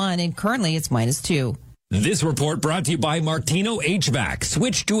 -1. And currently it's -2. This report brought to you by Martino HVAC.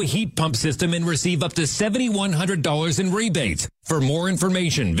 Switch to a heat pump system and receive up to $7,100 in rebates. For more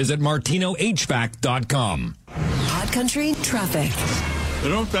information, visit martinohvac.com. Hot Country traffic. The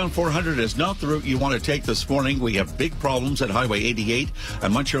northbound 400 is not the route you want to take this morning. We have big problems at Highway 88. A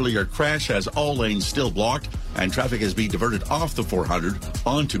much earlier crash has all lanes still blocked, and traffic is being diverted off the 400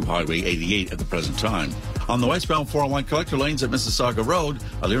 onto Highway 88 at the present time. On the westbound 401 collector lanes at Mississauga Road,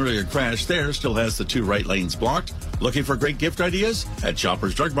 an earlier crash there still has the 2 right lanes blocked. Looking for great gift ideas? At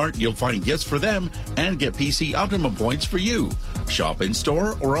Shoppers Drug Mart, you'll find gifts for them and get PC Optimum points for you. Shop in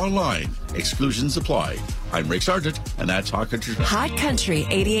store or online. Exclusions apply. I'm Rick Sargent, and that's Hot Country. Hot Country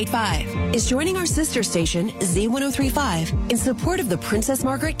 88.5 is joining our sister station, Z1035, in support of the Princess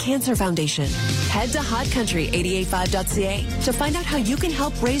Margaret Cancer Foundation. Head to hotcountry885.ca to find out how you can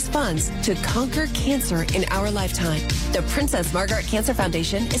help raise funds to conquer cancer in our lifetime. The Princess Margaret Cancer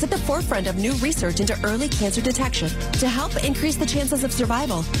Foundation is at the forefront of new research into early cancer detection to help increase the chances of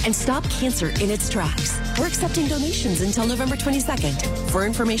survival and stop cancer in its tracks. We're accepting donations until November 22nd. For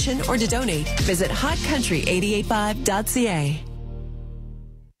information or to donate, visit hotcountry885.ca.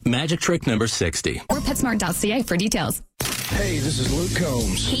 Magic trick number 60. Or PetSmart.ca for details. Hey, this is Luke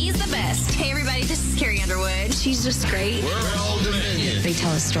Combs. He's the best. Hey, everybody, this is Carrie Underwood. She's just great. We're Old Dominion. They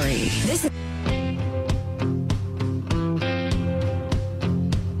tell a story. This is...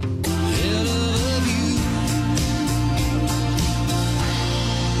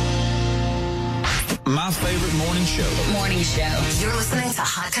 My favorite morning show. Morning show. You're listening to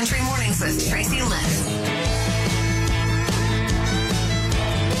Hot Country Mornings with Tracy Lynn.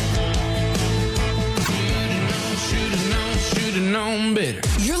 Should've known better.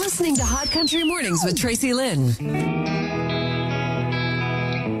 You're listening to Hot Country Mornings with Tracy Lynn. The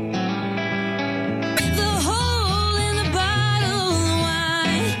hole in the bottle of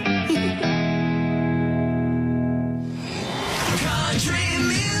wine. Country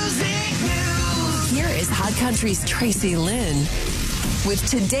music news. Here is Hot Country's Tracy Lynn with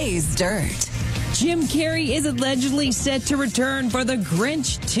today's dirt. Jim Carrey is allegedly set to return for The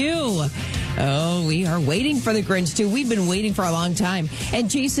Grinch 2. Oh, we are waiting for The Grinch 2. We've been waiting for a long time. And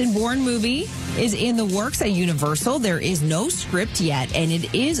Jason Bourne movie is in the works at Universal. There is no script yet, and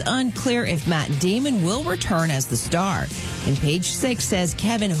it is unclear if Matt Damon will return as the star. And Page 6 says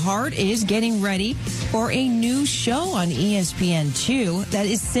Kevin Hart is getting ready for a new show on ESPN2 that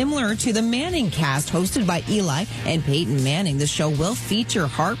is similar to the Manning cast hosted by Eli and Peyton Manning. The show will feature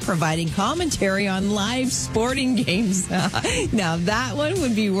Hart providing commentary on live sporting games. Now that one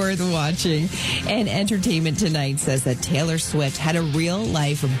would be worth watching. And Entertainment Tonight says that Taylor Swift had a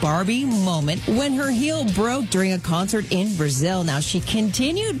real-life Barbie moment when her heel broke during a concert in Brazil. Now, she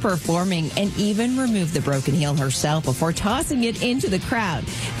continued performing and even removed the broken heel herself before tossing it into the crowd.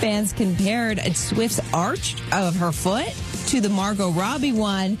 Fans compared Swift's arch of her foot to the Margot Robbie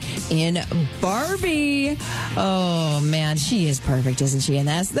one in Barbie. Oh, man, she is perfect, isn't she? And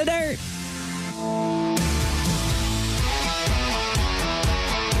that's the dirt.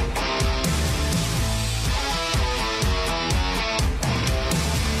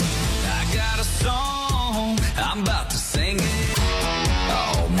 I'm about to sing it.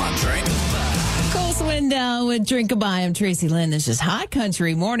 Oh, my drink is by. Cole Swindell with Drink a By. I'm Tracy Lynn. This is Hot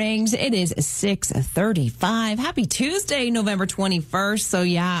Country Mornings. It is 6:35. Happy Tuesday, November 21st. So,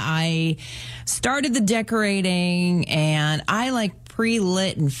 yeah, I started the decorating, and I like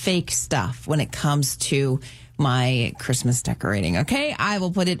pre-lit and fake stuff when it comes to my Christmas decorating, okay? I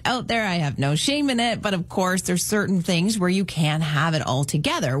will put it out there. I have no shame in it. But, of course, there's certain things where you can't have it all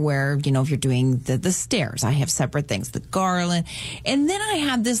together, where, you know, if you're doing the stairs, I have separate things, the garland. And then I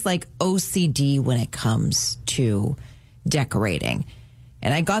have this, like, OCD when it comes to decorating.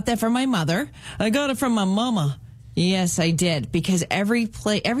 And I got that from my mother. I got it from my mama. Yes, I did, because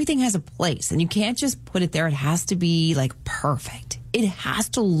everything has a place, and you can't just put it there. It has to be, like, perfect. It has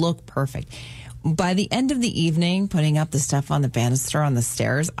to look perfect. By the end of the evening, putting up the stuff on the banister on the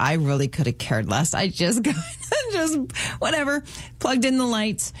stairs, I really could have cared less. I just got, whatever, plugged in the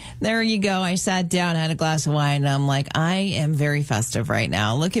lights. There you go. I sat down, had a glass of wine, and I'm like, I am very festive right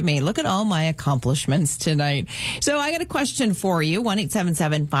now. Look at me. Look at all my accomplishments tonight. So I got a question for you,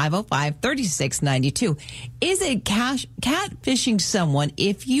 1-877-505-3692. Is it catfishing someone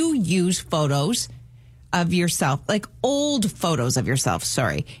if you use photos of yourself, like old photos of yourself,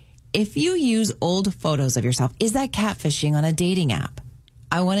 sorry. If you use old photos of yourself, is that catfishing on a dating app?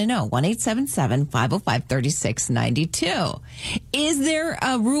 I want to know. 1-877-505-3692. Is there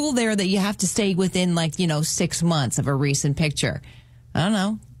a rule there that you have to stay within, 6 months of a recent picture? I don't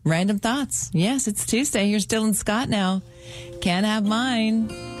know. Random thoughts. Yes, it's Tuesday. Here's Dylan Scott now. Can't have mine.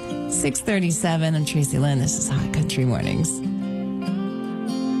 6:37. I'm Tracy Lynn. This is Hot Country Mornings. No,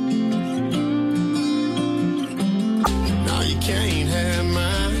 you can't have mine.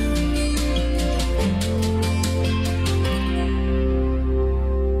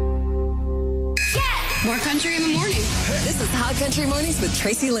 More country in the morning. This is Hot Country Mornings with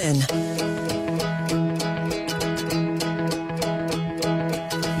Tracy Lynn.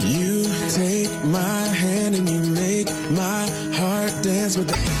 You take my hand and you make my heart dance with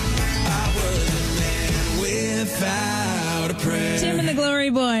the... I was a man without a prayer. Tim and the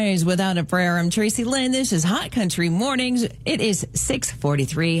Glory Boys, Without a Prayer. I'm Tracy Lynn. This is Hot Country Mornings. It is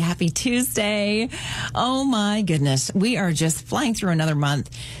 6:43. Happy Tuesday. Oh my goodness. We are just flying through another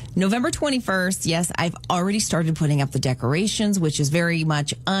month. November 21st. Yes, I've already started putting up the decorations, which is very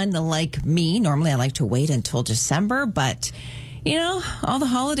much unlike me. Normally I like to wait until December, but you know, all the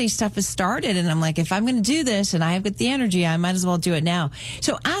holiday stuff has started, and I'm like, if I'm going to do this and I have got the energy, I might as well do it now.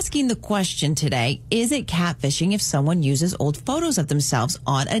 So asking the question today, is it catfishing if someone uses old photos of themselves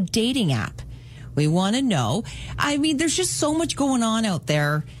on a dating app? We want to know. I mean, there's just so much going on out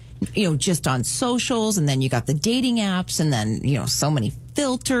there, you know, just on socials, and then you got the dating apps, and then, you know, so many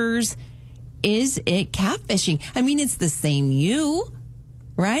filters. Is it catfishing? I mean, it's the same you,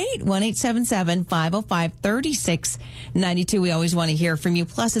 right? 1-877-505-3692. We always want to hear from you.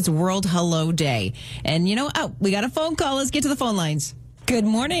 Plus, it's World Hello Day. And, we got a phone call. Let's get to the phone lines. Good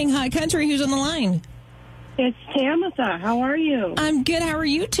morning, Hot Country. Who's on the line? It's Tamitha. How are you? I'm good. How are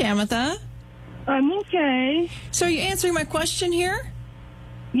you, Tamitha? I'm okay. So are you answering my question here?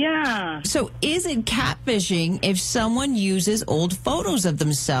 Yeah. So is it catfishing if someone uses old photos of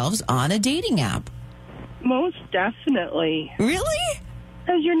themselves on a dating app? Most definitely. Really?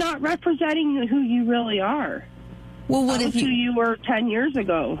 Because you're not representing who you really are. Well, what if who you were 10 years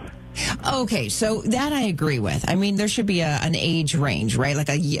ago? Okay, so that I agree with. I mean, there should be an age range, right? Like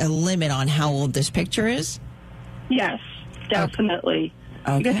a limit on how old this picture is? Yes, definitely.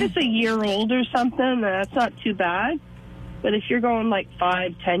 Okay. If it's a year old or something, that's not too bad. But if you're going like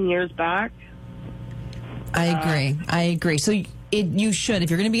 5-10 years back... I agree. So you should, if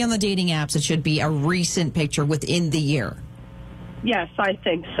you're going to be on the dating apps, it should be a recent picture within the year. Yes, I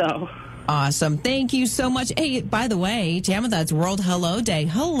think so. Awesome. Thank you so much. Hey, by the way, Tamitha, it's World Hello Day.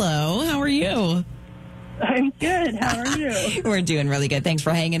 Hello. How are you? I'm good. How are you? We're doing really good. Thanks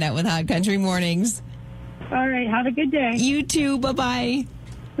for hanging out with Hot Country Mornings. All right. Have a good day. You too. Bye-bye.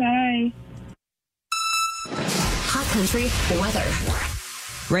 Bye. Hot Country weather.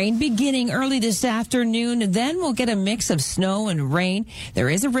 Rain beginning early this afternoon. Then we'll get a mix of snow and rain. There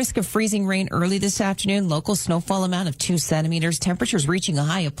is a risk of freezing rain early this afternoon. Local snowfall amount of 2 centimeters. Temperatures reaching a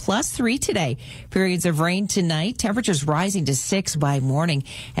high of +3 today. Periods of rain tonight. Temperatures rising to 6 by morning.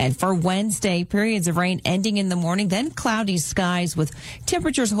 And for Wednesday, periods of rain ending in the morning. Then cloudy skies with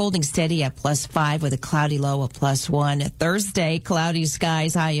temperatures holding steady at +5 with a cloudy low of +1. Thursday, cloudy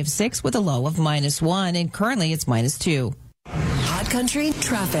skies, high of 6 with a low of -1. And currently it's -2. Hot Country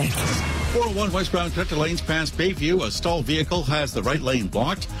traffic. 401 westbound cut to lanes past Bayview. A stalled vehicle has the right lane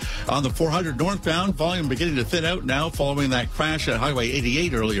blocked. On the 400 northbound, volume beginning to thin out now following that crash at Highway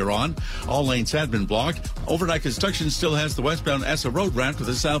 88 earlier on. All lanes had been blocked. Overnight construction still has the westbound Essa Road ramp to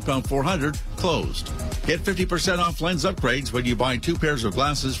the southbound 400 closed. Get 50% off lens upgrades when you buy 2 pairs of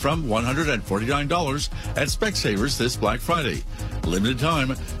glasses from $149 at Specsavers this Black Friday. Limited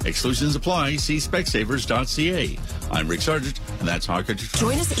time. Exclusions apply. See specsavers.ca. I'm Rick Sargent, and that's Hot Country.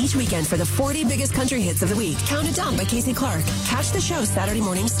 Join us each weekend for the 40 biggest country hits of the week, counted down by Casey Clark. Catch the show Saturday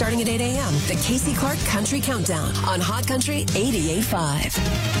morning starting at 8 a.m. The Casey Clark Country Countdown on Hot Country 88.5.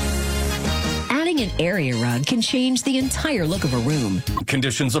 Adding an area rug can change the entire look of a room.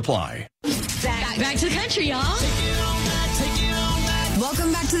 Conditions apply. Back to the country, y'all.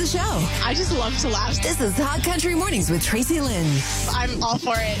 Welcome back to the show. I just love to laugh. This is Hot Country Mornings with Tracy Lynn. I'm all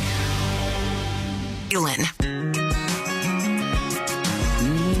for it. Lynn.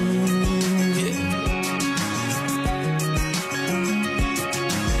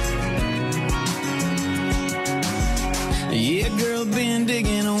 Yeah, girl, been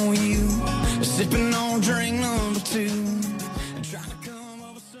digging on you, sipping on drink number 2.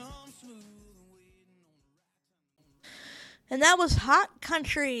 And that was Hot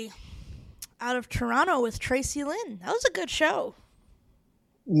Country out of Toronto with Tracy Lynn. That was a good show.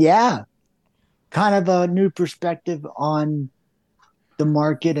 Yeah. Kind of a new perspective on the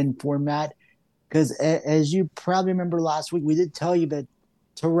market and format. Because as you probably remember last week, we did tell you that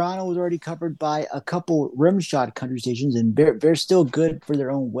Toronto was already covered by a couple rimshot country stations, and they're still good for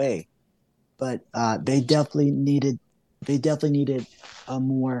their own way. But they definitely needed a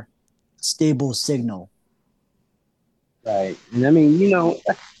more stable signal. Right. And I mean,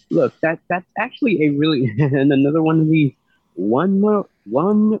 look, that's actually a really and another one of these one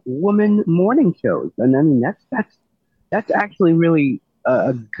woman morning shows. And I mean that's actually really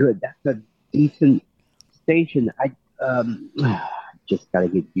good. That's a decent station. I just gotta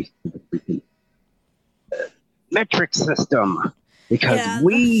get used to the freaking metric system because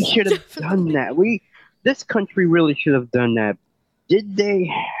we should have done that. This country really should have done that. Did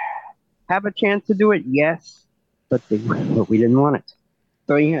they have a chance to do it? Yes. But we didn't want it.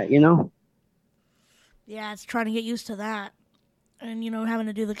 So, yeah, Yeah, it's trying to get used to that. And, having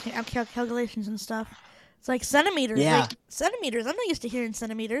to do the calculations and stuff. It's like centimeters. Yeah. Like, centimeters. I'm not used to hearing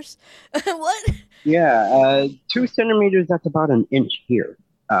centimeters. What? Yeah, 2 centimeters, that's about an inch here.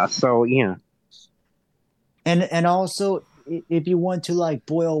 So, yeah. And also, if you want to,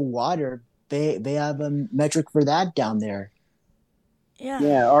 boil water, they have a metric for that down there. Yeah.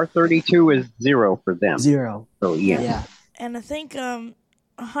 Yeah, R32 is 0 for them. 0. So, yeah. And I think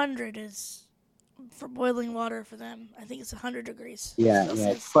 100 is for boiling water for them. I think it's 100 degrees. Yeah, Celsius.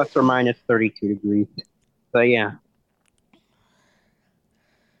 yeah, plus or minus 32 degrees. So, yeah.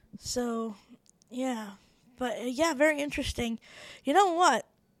 So, yeah. But yeah, very interesting. You know what?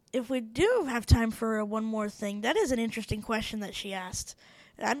 If we do have time for one more thing, that is an interesting question that she asked.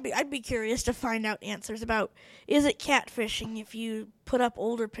 I'd be curious to find out answers about, is it catfishing if you put up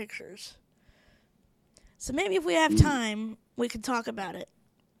older pictures? So maybe if we have time, we could talk about it.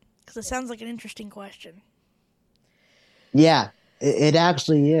 Because it sounds like an interesting question. Yeah, it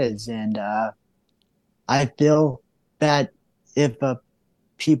actually is. And I feel that if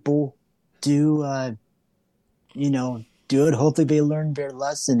people do, do it, hopefully they learn their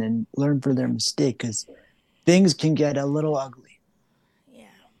lesson and learn from their mistake, because things can get a little ugly. Yeah.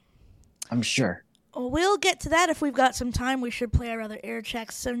 I'm sure. Well, we'll get to that if we've got some time. We should play our other air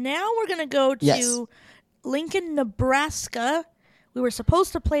checks. So now we're going to go to Lincoln, Nebraska. We were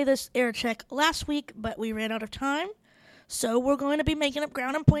supposed to play this air check last week, but we ran out of time. So we're going to be making up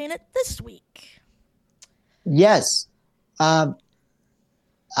ground and playing it this week. Yes. I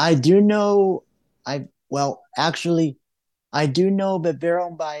do know, I do know that they're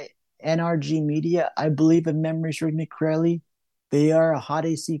owned by NRG Media. I believe, if memory serves me correctly, they are a hot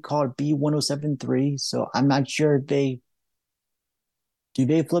AC called B1073. So I'm not sure if do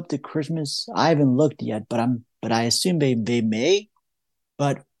they flip to Christmas? I haven't looked yet, but I assume they may.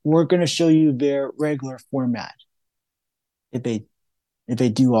 But we're going to show you their regular format if they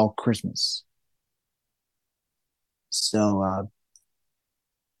do all Christmas. So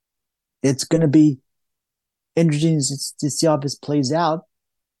it's going to be interesting to see how this plays out,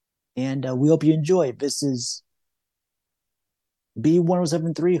 and we hope you enjoy. This is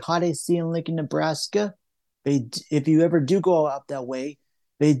B1073 Hot AC in Lincoln, Nebraska. If you ever do go out that way,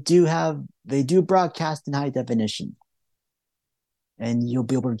 they do broadcast in high definition, and you'll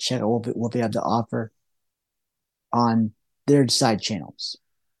be able to check out what they have to offer on their side channels.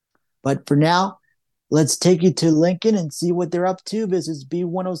 But for now, let's take you to Lincoln and see what they're up to. This is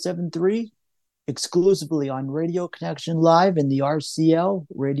B1073, exclusively on Radio Connection Live and the RCL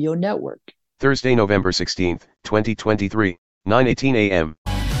Radio Network. Thursday, November 16th, 2023, 9:18 a.m.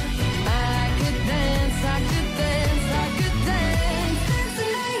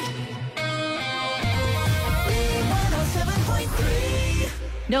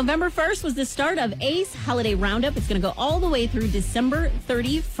 November 1st was the start of ACE Holiday Roundup. It's going to go all the way through December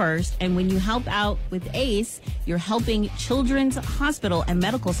 31st. And when you help out with ACE, you're helping Children's Hospital and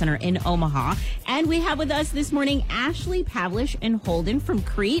Medical Center in Omaha. And we have with us this morning Ashley Pavlish and Holden from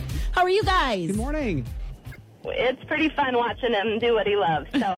Crete. How are you guys? Good morning. It's pretty fun watching him do what he loves.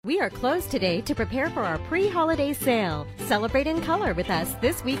 So. We are closed today to prepare for our pre-holiday sale. Celebrate in color with us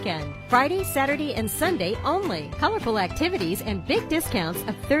this weekend. Friday, Saturday, and Sunday only. Colorful activities and big discounts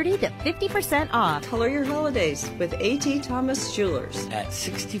of 30 to 50% off. Color your holidays with A.T. Thomas Jewelers at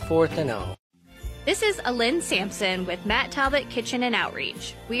 64th and O. This is Alyn Sampson with Matt Talbot Kitchen and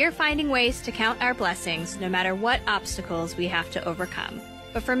Outreach. We are finding ways to count our blessings no matter what obstacles we have to overcome.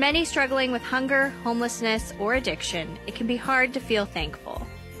 But for many struggling with hunger, homelessness, or addiction, it can be hard to feel thankful.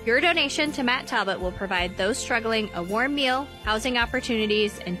 Your donation to Matt Talbot will provide those struggling a warm meal, housing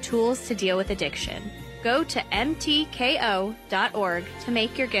opportunities, and tools to deal with addiction. Go to mtko.org to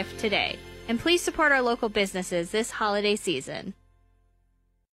make your gift today. And please support our local businesses this holiday season.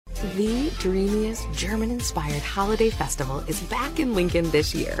 The dreamiest German-inspired holiday festival is back in Lincoln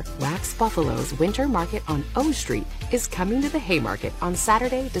this year. Wax Buffalo's Winter Market on O Street is coming to the Haymarket on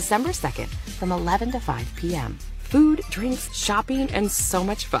Saturday, December 2nd from 11 to 5 p.m. Food, drinks, shopping, and so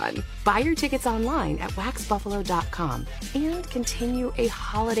much fun. Buy your tickets online at waxbuffalo.com and continue a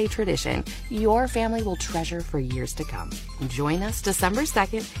holiday tradition your family will treasure for years to come. Join us December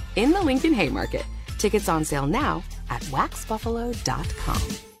 2nd in the Lincoln Haymarket. Tickets on sale now at waxbuffalo.com.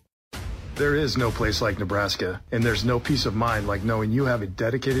 There is no place like Nebraska, and there's no peace of mind like knowing you have a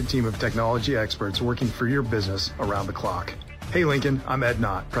dedicated team of technology experts working for your business around the clock. Hey Lincoln, I'm Ed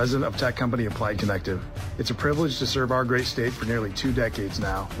Knott, president of tech company Applied Connective. It's a privilege to serve our great state for nearly 2 decades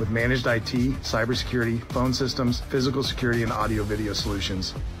now with managed IT, cybersecurity, phone systems, physical security, and audio-video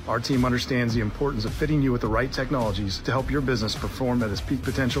solutions. Our team understands the importance of fitting you with the right technologies to help your business perform at its peak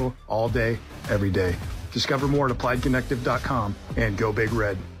potential all day, every day. Discover more at appliedconnective.com and go Big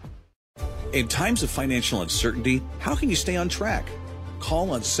Red. In times of financial uncertainty, how can you stay on track?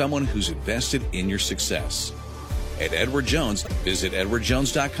 Call on someone who's invested in your success. At Edward Jones, visit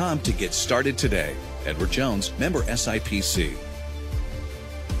edwardjones.com to get started today. Edward Jones, member SIPC.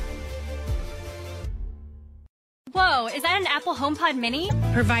 Whoa, is that an Apple HomePod Mini?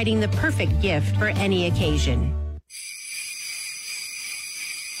 Providing the perfect gift for any occasion.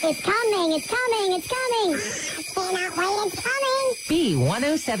 It's coming, it's coming, it's coming. I cannot wait, it's coming.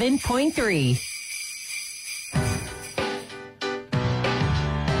 B107.3.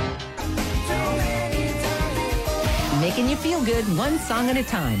 Making you feel good one song at a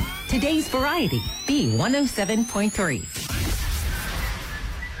time. Today's variety,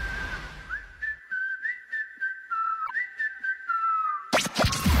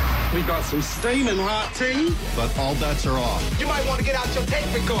 B107.3. We got some steaming hot tea, but all bets are off. You might want to get out your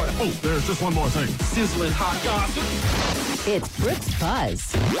tape recorder. Oh, there's just one more thing. Sizzling hot gossip. It's Brooks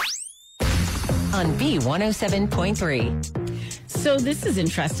Buzz on B107.3. So this is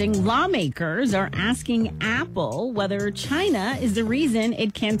interesting. Lawmakers are asking Apple whether China is the reason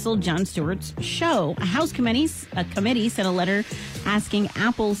it canceled Jon Stewart's show. A House committee sent a letter asking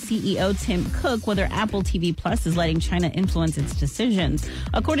Apple CEO Tim Cook whether Apple TV Plus is letting China influence its decisions.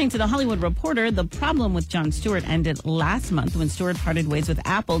 According to The Hollywood Reporter, the problem with Jon Stewart ended last month when Stewart parted ways with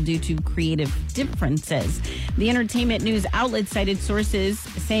Apple due to creative differences. The entertainment news outlet cited sources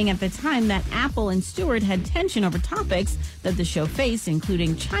saying at the time that Apple and Stewart had tension over topics that the show faced,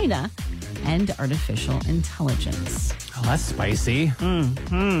 including China and artificial intelligence. Oh, that's spicy.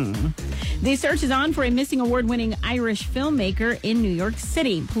 The search is on for a missing award-winning Irish filmmaker in New York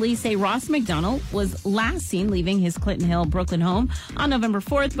City. Police say Ross McDonald was last seen leaving his Clinton Hill, Brooklyn home on November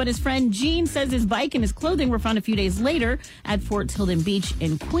 4th, but his friend Gene says his bike and his clothing were found a few days later at Fort Tilden Beach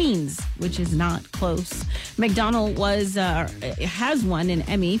in Queens, which is not close. McDonald has won an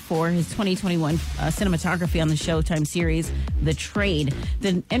Emmy for his 2021 cinematography on the Showtime series The Trade.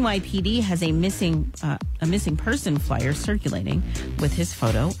 The NYPD has a missing person flyer circulating with his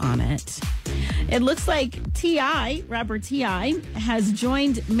photo on it. It looks like rapper T.I., has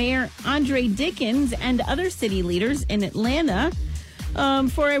joined Mayor Andre Dickens and other city leaders in Atlanta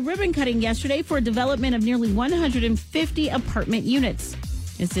for a ribbon cutting yesterday for development of nearly 150 apartment units.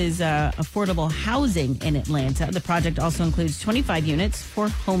 This is affordable housing in Atlanta. The project also includes 25 units for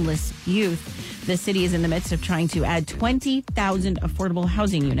homeless youth. The city is in the midst of trying to add 20,000 affordable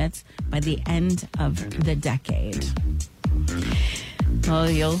housing units by the end of the decade. Oh,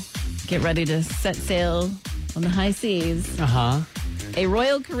 you'll get ready to set sail on the high seas. A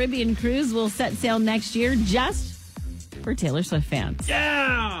Royal Caribbean cruise will set sail next year just for Taylor Swift fans.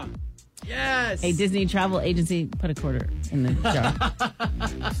 Yeah! Yes! A Disney travel agency, put a quarter in the jar.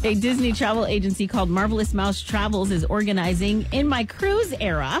 A Disney travel agency called Marvelous Mouse Travels is organizing In My Cruise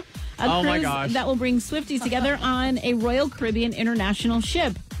Era, a cruise that will bring Swifties together on a Royal Caribbean international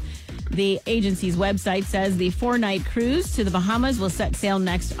ship. The agency's website says the 4-night cruise to the Bahamas will set sail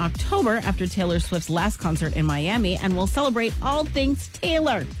next October after Taylor Swift's last concert in Miami and will celebrate all things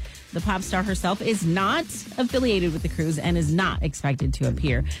Taylor. The pop star herself is not affiliated with the cruise and is not expected to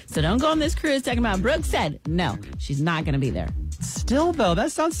appear. So don't go on this cruise talking about Brooke said. No, she's not going to be there. Still, though,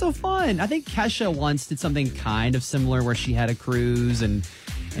 that sounds so fun. I think Kesha once did something kind of similar where she had a cruise and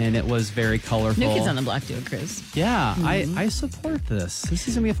it was very colorful. New Kids on the Block do a cruise. Yeah, I support this. This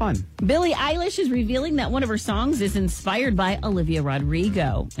is going to be fun. Billie Eilish is revealing that one of her songs is inspired by Olivia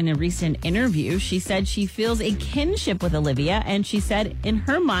Rodrigo. In a recent interview, she said she feels a kinship with Olivia, and she said in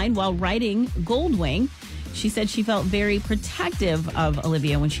her mind while writing Goldwing, she said she felt very protective of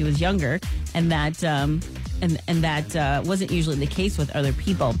Olivia when she was younger, and that wasn't usually the case with other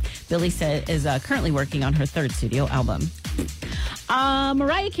people. Billie is currently working on her third studio album.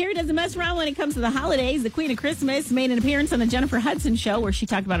 Mariah Carey doesn't mess around when it comes to the holidays. The Queen of Christmas made an appearance on the Jennifer Hudson Show where she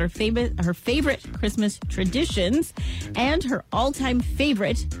talked about her favorite Christmas traditions and her all-time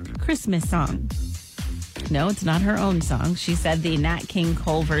favorite Christmas song. No, it's not her own song. She said the Nat King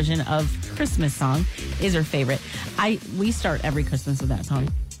Cole version of Christmas song is her favorite. We start every Christmas with that song.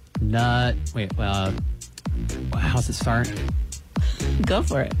 How's it start? Go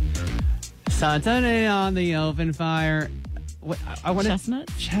for it. Saturday on the open fire.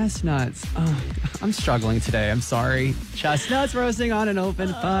 Chestnuts. Oh, I'm struggling today. I'm sorry. Chestnuts roasting on an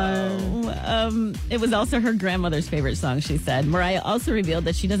open fire. It was also her grandmother's favorite song, she said. Mariah also revealed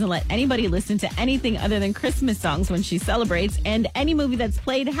that she doesn't let anybody listen to anything other than Christmas songs when she celebrates, and any movie that's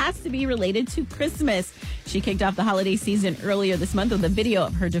played has to be related to Christmas. She kicked off the holiday season earlier this month with a video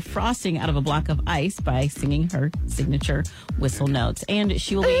of her defrosting out of a block of ice by singing her signature whistle notes. And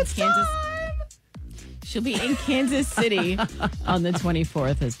she will be in Kansas. She'll be in Kansas City on the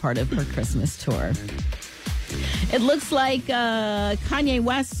 24th as part of her Christmas tour. It looks like Kanye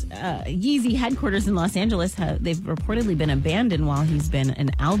West's Yeezy headquarters in Los Angeles, they've reportedly been abandoned while he's been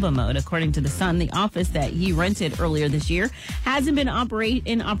in album mode. According to The Sun, the office that he rented earlier this year hasn't been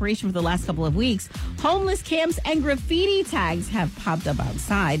in operation for the last couple of weeks. Homeless camps and graffiti tags have popped up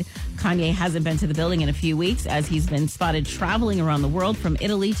outside. Kanye hasn't been to the building in a few weeks as he's been spotted traveling around the world from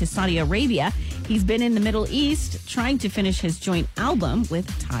Italy to Saudi Arabia. He's been in the Middle East trying to finish his joint album with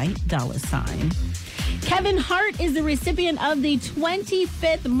Ty Dolla $ign. Kevin Hart is the recipient of the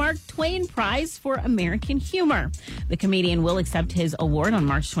 25th Mark Twain Prize for American Humor. The comedian will accept his award on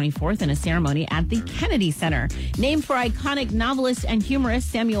March 24th in a ceremony at the Kennedy Center. Named for iconic novelist and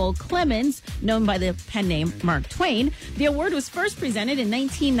humorist Samuel Clemens, known by the pen name Mark Twain, the award was first presented in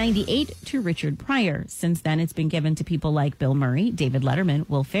 1998 to Richard Pryor. Since then, it's been given to people like Bill Murray, David Letterman,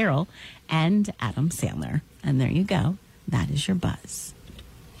 Will Ferrell, and Adam Sandler. And there you go. That is your buzz.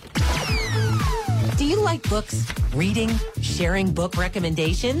 Do you like books, reading, sharing book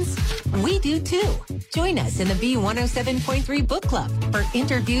recommendations? We do too. Join us in the B107.3 Book Club for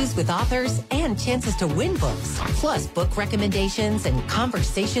interviews with authors and chances to win books, plus book recommendations and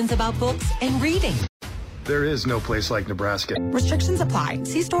conversations about books and reading. There is no place like Nebraska. Restrictions apply.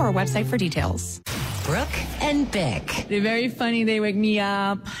 See store or website for details. Brooke and Beck. They're very funny. They wake me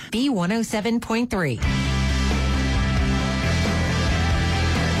up. B107.3.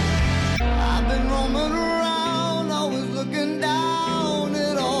 I've been roaming around, always looking down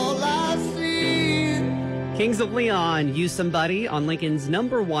at all I see. Kings of Leon, Use Somebody on Lincoln's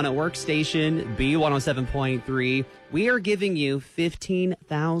 #1 at work station, B107.3. We are giving you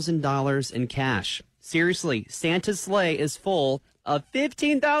 $15,000 in cash. Seriously, Santa's sleigh is full of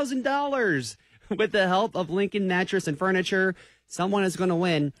 $15,000. With the help of Lincoln Mattress and Furniture, someone is going to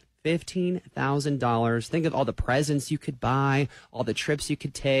win $15,000. Think of all the presents you could buy, all the trips you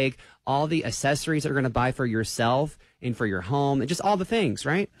could take, all the accessories that you're going to buy for yourself and for your home, and just all the things,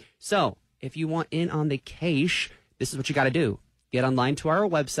 right? So if you want in on the cash, this is what you got to do. Get online to our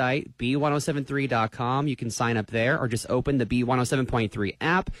website, B1073.com. You can sign up there or just open the B107.3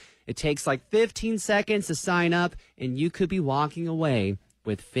 app. It takes like 15 seconds to sign up, and you could be walking away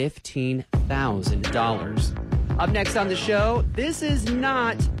with $15,000. Up next on the show, this is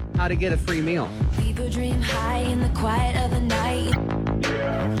not how to get a free meal. People dream high in the quiet of the night.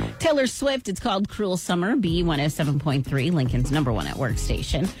 Taylor Swift, it's called Cruel Summer, B107.3, Lincoln's #1 at work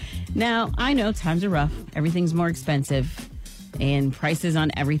station. Now, I know times are rough. Everything's more expensive, and prices on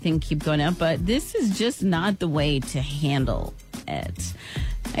everything keep going up, but this is just not the way to handle it.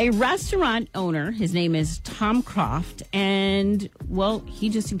 A restaurant owner, his name is Tom Croft, and, well, he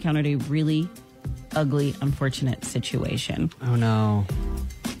just encountered a really ugly, unfortunate situation. Oh, no.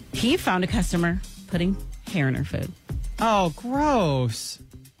 He found a customer putting hair in her food. Oh, gross.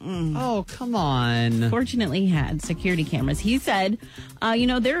 Oh, come on. Fortunately, he had security cameras. He said,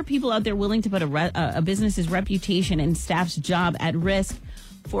 there are people out there willing to put a business's reputation and staff's job at risk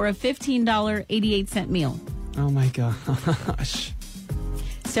for a $15.88 meal. Oh, my gosh.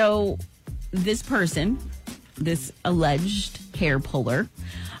 So this person, this alleged hair puller,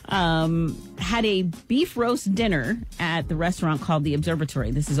 had a beef roast dinner at the restaurant called The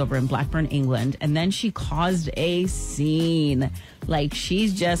Observatory. This is over in Blackburn, England. And then she caused a scene. Like,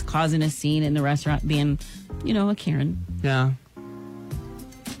 she's just causing a scene in the restaurant, being, a Karen. Yeah.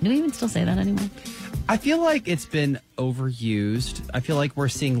 Do we even still say that anymore? I feel like it's been overused. I feel like we're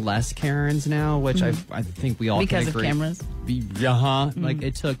seeing less Karens now, which I think we all because can agree. Of cameras? Like,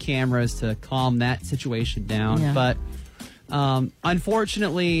 it took cameras to calm that situation down. Yeah. But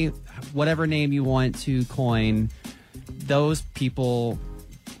unfortunately, whatever name you want to coin, those people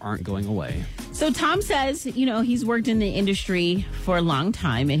aren't going away. So Tom says, he's worked in the industry for a long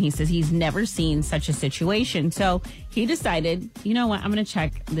time, and he says he's never seen such a situation. So he decided, you know what, I'm going to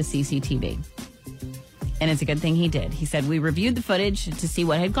check the CCTV. And it's a good thing he did. He said, we reviewed the footage to see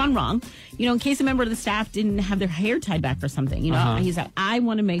what had gone wrong. In case a member of the staff didn't have their hair tied back or something. He said, I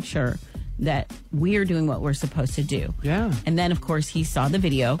want to make sure that we're doing what we're supposed to do. Yeah. And then, of course, he saw the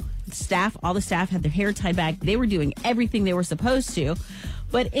video. All the staff had their hair tied back. They were doing everything they were supposed to.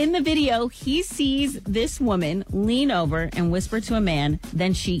 But in the video, he sees this woman lean over and whisper to a man.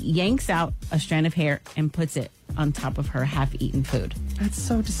 Then she yanks out a strand of hair and puts it on top of her half-eaten food. That's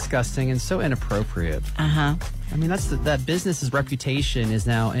so disgusting and so inappropriate. Uh-huh. I mean, that business's reputation is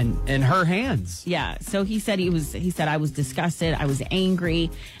now in her hands. Yeah. So he said I was disgusted, I was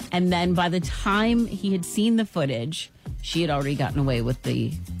angry, and then by the time he had seen the footage, she had already gotten away with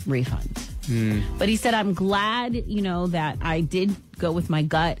the refund. But he said, I'm glad, that I did go with my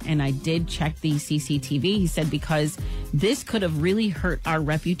gut and I did check the CCTV. He said, because this could have really hurt our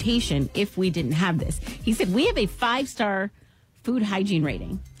reputation if we didn't have this. He said, we have a 5-star food hygiene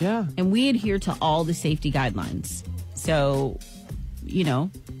rating. Yeah. And we adhere to all the safety guidelines. So,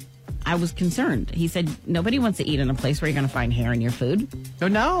 I was concerned. He said, nobody wants to eat in a place where you're going to find hair in your food. Oh,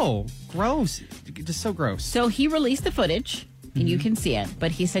 no. Gross. Just so gross. So he released the footage, and you can see it.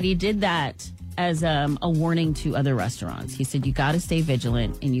 But he said he did that as a warning to other restaurants. He said, you got to stay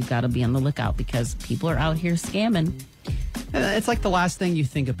vigilant, and you got to be on the lookout because people are out here scamming. It's like the last thing you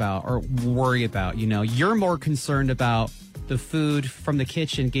think about or worry about. You're more concerned about the food from the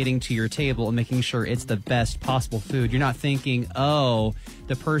kitchen getting to your table and making sure it's the best possible food. You're not thinking, oh,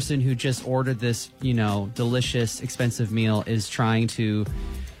 the person who just ordered this, delicious, expensive meal is trying to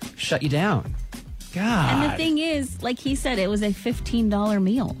shut you down. God. And the thing is, like he said, it was a $15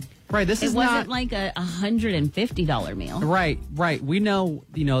 meal. Right. It wasn't like a $150 meal. Right. We know,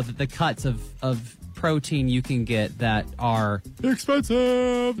 the cuts of protein you can get that are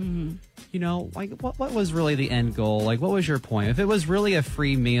expensive. Mm-hmm. What was really the end goal? Like, what was your point? If it was really a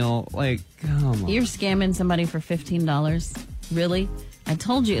free meal, like, come on. You're scamming somebody for $15? Really? I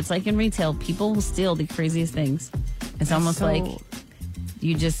told you, it's like in retail. People will steal the craziest things. It's almost like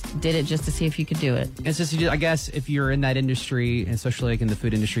you just did it just to see if you could do it. It's just, I guess, if you're in that industry, especially like in the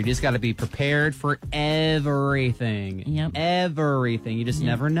food industry, you just got to be prepared for everything. Yep. Everything. You just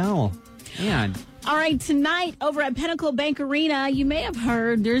never know. Man. All right, tonight over at Pinnacle Bank Arena, you may have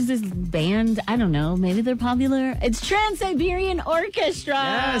heard there's this band. I don't know. Maybe they're popular. It's Trans-Siberian Orchestra.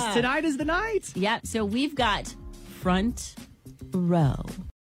 Yes, tonight is the night. Yeah, so we've got Front Row.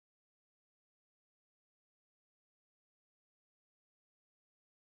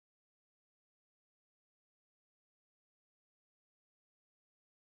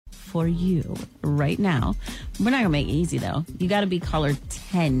 For you right now. We're not going to make it easy, though. You got to be caller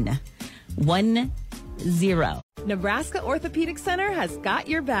 10. 10. Nebraska Orthopedic Center has got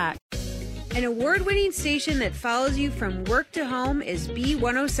your back. An award-winning station that follows you from work to home is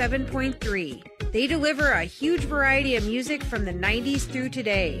B107.3. They deliver a huge variety of music from the 90s through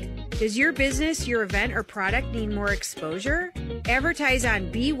today. Does your business, your event, or product need more exposure? Advertise on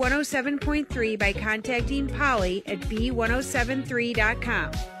B107.3 by contacting Polly at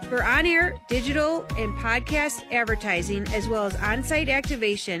B1073.com. For on-air, digital, and podcast advertising, as well as on-site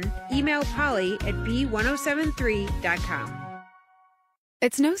activation, email Polly at B1073.com.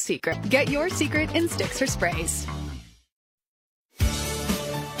 It's no secret. Get your secret in sticks or sprays.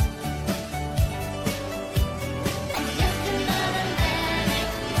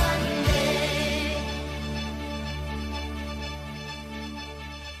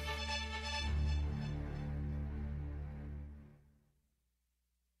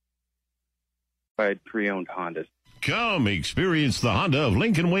 Pre-owned Hondas. Come experience the Honda of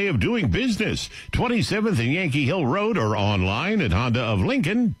Lincoln way of doing business. 27th and Yankee Hill Road or online at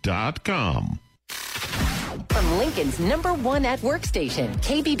hondaoflincoln.com. From Lincoln's #1 at workstation,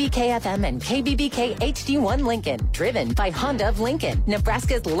 KBBK FM and KBBK HD1 Lincoln. Driven by Honda of Lincoln,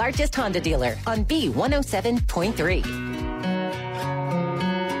 Nebraska's largest Honda dealer on B107.3.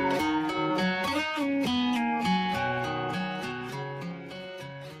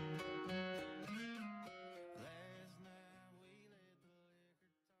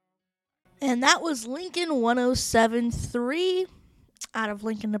 And that was Lincoln 107.3 out of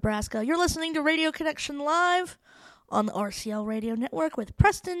Lincoln, Nebraska. You're listening to Radio Connection Live on the RCL Radio Network with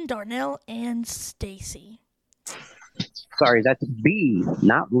Preston, Darnell, and Stacy. Sorry, that's B,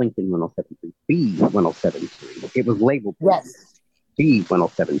 not Lincoln 107.3. B107.3. It was labeled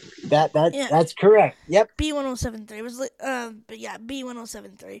B107.3. That's correct. Yep. B107.3. It was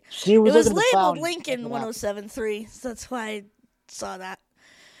B107.3. It was labeled Lincoln 107.3, so that's why I saw that.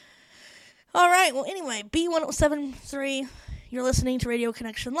 All right, well, anyway, B107.3, you're listening to Radio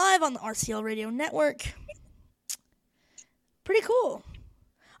Connection Live on the RCL Radio Network. Pretty cool.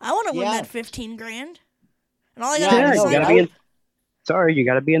 I want to win that $15,000. And all I got to do you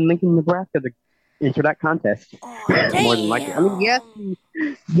got to be in Lincoln, Nebraska to enter that contest. More than likely. I mean,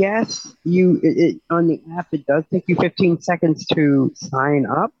 yes, on the app, it does take you 15 seconds to sign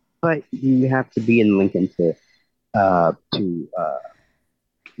up, but you have to be in Lincoln to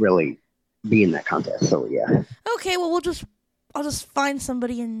really be in that contest. So yeah. Okay, well I'll just find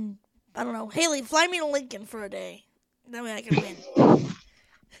somebody in, I don't know, Haley, fly me to Lincoln for a day. That way I can win.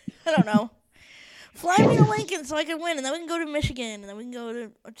 I don't know. Fly me to Lincoln so I can win, and then we can go to Michigan, and then we can go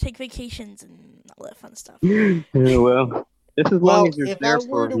to take vacations and all that fun stuff. Well, just as long as you're there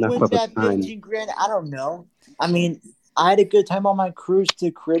for enough of a time. If I were to win that $15,000, I don't know. I mean, I had a good time on my cruise to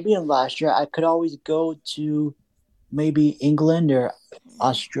the Caribbean last year. I could always go to maybe England or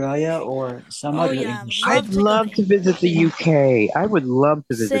Australia or some other. Yeah. I'd love to visit the UK. I would love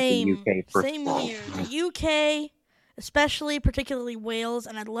to visit the UK. Same here. The UK, particularly Wales,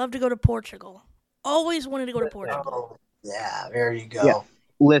 and I'd love to go to Portugal. Always wanted to go to Portugal. Yeah, there you go. Yeah.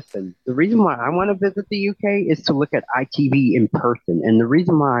 Listen, the reason why I want to visit the UK is to look at ITV in person. And the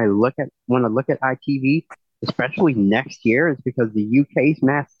reason why I want to look at ITV, especially next year, is because the UK's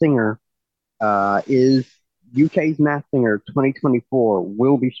Masked Singer UK's Masked Singer 2024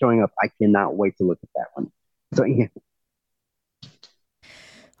 will be showing up. I cannot wait to look at that one. So yeah.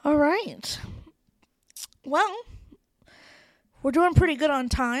 All right. Well, we're doing pretty good on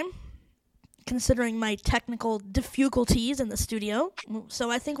time, considering my technical difficulties in the studio. So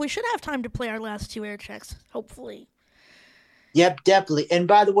I think we should have time to play our last 2 air checks, hopefully. Yep, definitely. And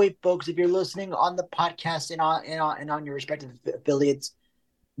by the way, folks, if you're listening on the podcast and on your respective affiliates,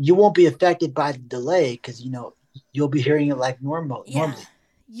 you won't be affected by the delay because, you'll be hearing it like normally.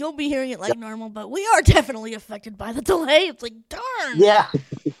 You'll be hearing it like normal, but we are definitely affected by the delay. It's like, darn. Yeah.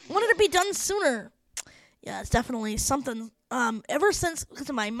 Wanted to be done sooner. Yeah, it's definitely something. Ever since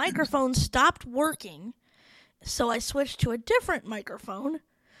my microphone stopped working, so I switched to a different microphone.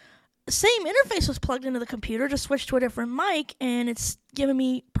 The same interface was plugged into the computer, just switched to a different mic, and it's giving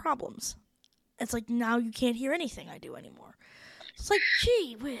me problems. It's like, now you can't hear anything I do anymore. It's like,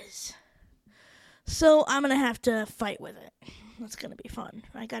 gee whiz. So I'm going to have to fight with it. That's going to be fun.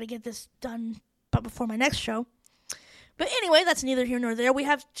 I got to get this done before my next show. But anyway, that's neither here nor there. We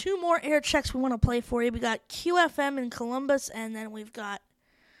have 2 more air checks we want to play for you. We got QFM in Columbus, and then we've got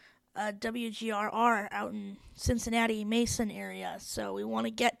WGRR out in Cincinnati, Mason area. So we want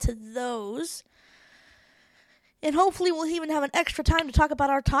to get to those. And hopefully we'll even have an extra time to talk about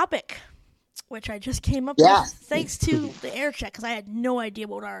our topic, which I just came up with thanks to the air check, because I had no idea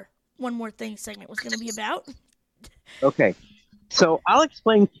what our One More Thing segment was going to be about. Okay. So I'll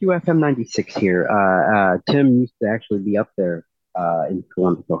explain QFM 96 here. Tim used to actually be up there in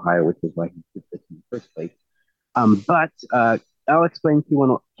Columbus, Ohio, which is why he did this in the first place. But I'll explain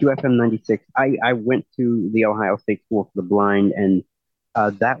QFM 96. I went to the Ohio State School for the Blind, and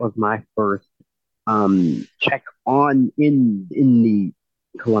that was my first check on in the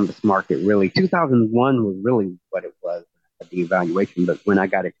Columbus market, really. 2001 was really what it was at the evaluation, but when I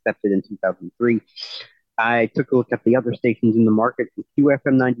got accepted in 2003, I took a look at the other stations in the market.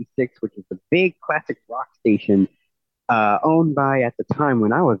 QFM 96, which is the big classic rock station owned by, at the time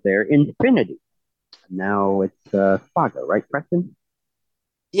when I was there, Infinity. Now it's Faga, right, Preston?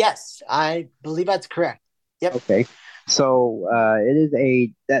 Yes, I believe that's correct. Yep. Okay. So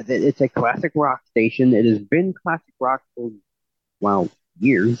it's a classic rock station. It has been classic rock for,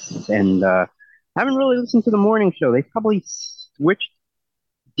 years. And I haven't really listened to the morning show. They've probably switched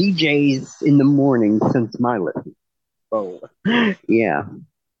DJs in the morning since my listen. So, yeah.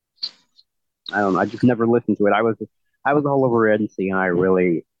 I don't know. I just never listened to it. I was all over NCI,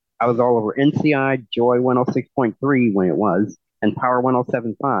 really. I was all over NCI, Joy 106.3 when it was, and Power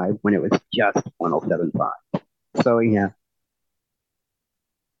 107.5 when it was just 107.5. So, yeah.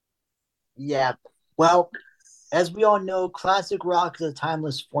 Yeah. Well, as we all know, classic rock is a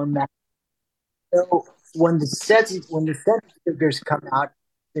timeless format. So when the set figures come out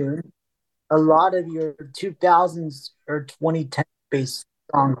soon, a lot of your 2000s or 2010 based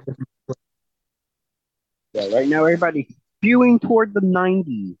songs. Yeah, right now everybody's spewing toward the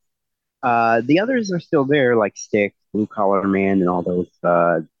 90s. The others are still there, like Styx, Blue Collar Man, and all those.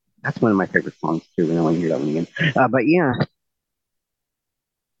 That's one of my favorite songs too, and I want to hear that one again. But yeah.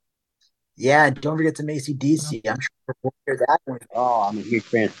 Yeah, don't forget some AC/DC. I'm sure we'll hear that one. Oh, I'm a huge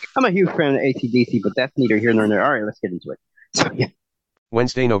fan. I'm a huge fan of AC/DC, but that's neither here nor there. All right, let's get into it. So, yeah.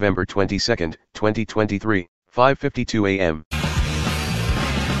 Wednesday, November 22nd, 2023, 5:52 a.m.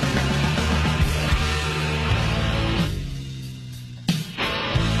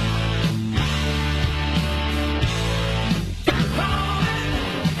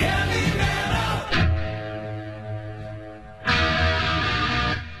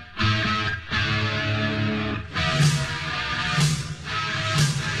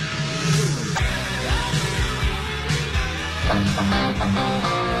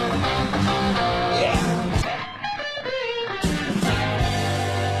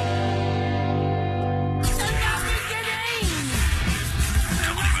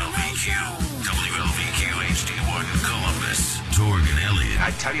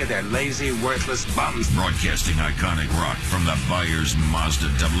 They're lazy, worthless bums. Broadcasting iconic rock from the Byers Mazda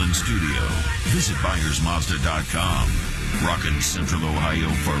Dublin studio. Visit ByersMazda.com. Rockin' Central Ohio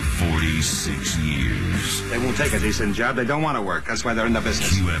for 46 years. They won't take a decent job. They don't want to work. That's why they're in the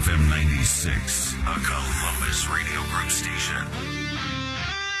business. QFM 96, a Columbus radio group station.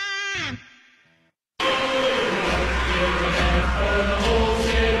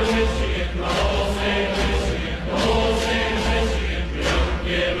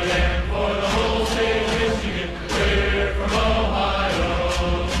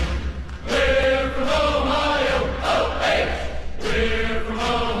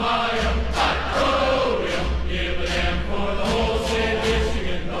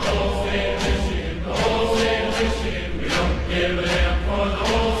 Give a damn for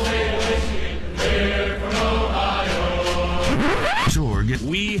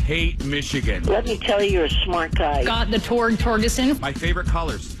beat Michigan. Let me tell you, you're a smart guy. Got the Torgerson. My favorite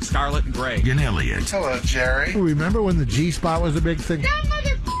colors, scarlet and gray. Ian Elliott. Hello, Jerry. Remember when the G-spot was a big thing? That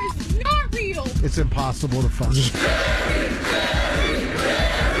motherfucker's not real. It's impossible to find.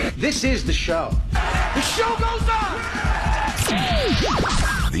 This is the show. The show goes on!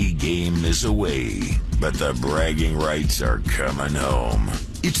 The game is away, but the bragging rights are coming home.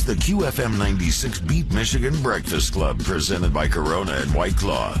 It's the QFM 96 Beat Michigan Breakfast Club, presented by Corona and White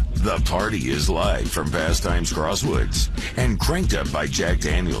Claw. The party is live from Pastimes Crosswoods and cranked up by Jack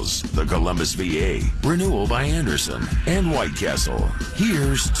Daniels, the Columbus VA, Renewal by Anderson, and White Castle.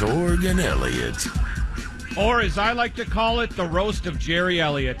 Here's Torg and Elliott. Or, as I like to call it, the roast of Jerry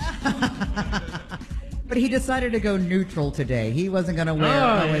Elliott. But he decided to go neutral today. He wasn't going to wear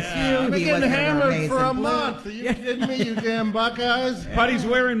OSU. I've been getting hammered for a month. Are you kidding me, you damn Buckeyes? But he's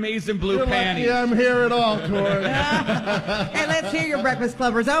wearing maize and blue panties. Yeah, I'm here at all, Torg. Hey, let's hear your Breakfast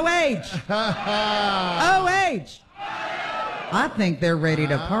Clubbers. OH! OH! I think they're ready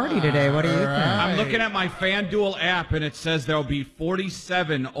to party today. What do you think? I'm looking at my FanDuel app, and it says there'll be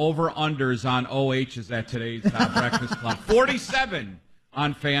 47 over-unders on OHs at today's Breakfast Club. 47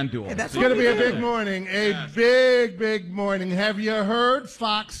 on FanDuel. Hey, that's going to be a big morning. Big morning. Have you heard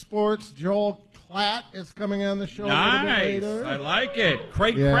Fox Sports' Joel Klatt is coming on the show a little bit later? I like it.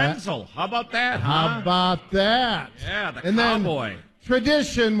 Craig Krenzel. How about that, How about that? Yeah, the cowboy. Then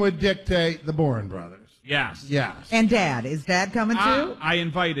tradition would dictate the Bourne brothers. Yes. And Dad. Is Dad coming too? I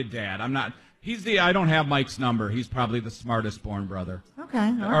invited Dad. I'm not. I don't have Mike's number. He's probably the smartest Bourne brother. Okay.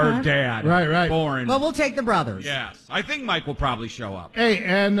 Or Dad. Right. Bourne. Well, we'll take the brothers. Yes. I think Mike will probably show up. Hey,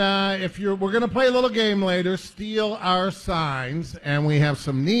 and we're going to play a little game later, Steal Our Signs, and we have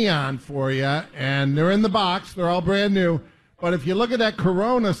some neon for you, and they're in the box. They're all brand new. But if you look at that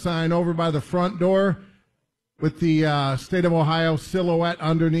Corona sign over by the front door, with the State of Ohio silhouette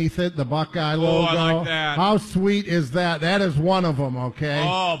underneath it, the Buckeye logo. I like that. How sweet is that? That is one of them, okay?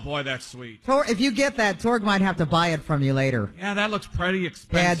 Oh, boy, that's sweet. If you get that, Torg might have to buy it from you later. Yeah, that looks pretty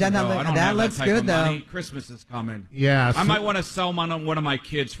expensive. Yeah, that looks type good, of money. though. Christmas is coming. Yeah. I might want to sell one of my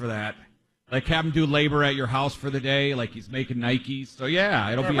kids for that. Like, have him do labor at your house for the day, like he's making Nikes. So, yeah,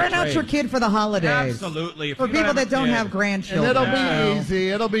 it'll be a Rent out your kid for the holidays. Absolutely. For people that don't have grandchildren. And it'll be easy.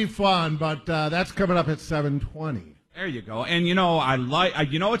 It'll be fun, but that's coming up at 7:20. There you go. And,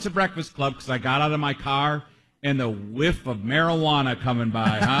 it's a Breakfast Club because I got out of my car and the whiff of marijuana coming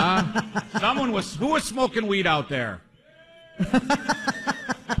by, huh? Who was smoking weed out there?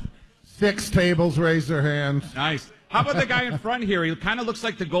 6 tables raise their hands. Nice. How about the guy in front here? He kind of looks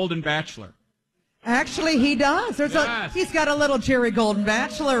like the Golden Bachelor. Actually, he does. He's got a little Jerry Golden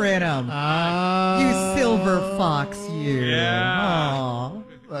Bachelor in him. You silver fox, you. Yeah. Aww.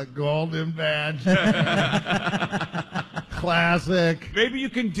 The Golden Badge. Classic. Maybe you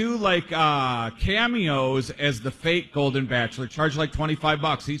can do like cameos as the fake Golden Bachelor. Charge like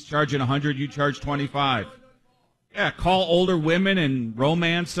 $25. He's charging $100. You charge $25. Yeah, call older women and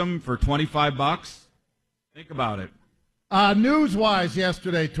romance them for $25. Think about it. News-wise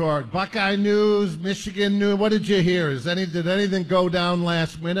yesterday, Torg. Buckeye news, Michigan news. What did you hear? Did anything go down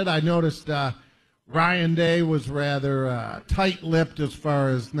last minute? I noticed Ryan Day was rather tight-lipped as far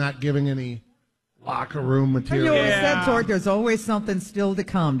as not giving any locker room material. You always said, Torg, there's always something still to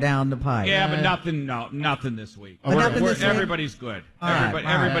come down the pipe. Yeah, but nothing this week. Everybody's good.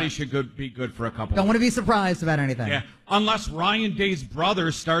 Everybody should be good for a couple. Don't want to be surprised about anything. Yeah, unless Ryan Day's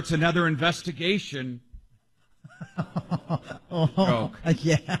brother starts another investigation. Joke.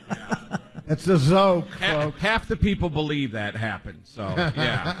 Yeah. It's a joke, folks. Half the people believe that happened. So,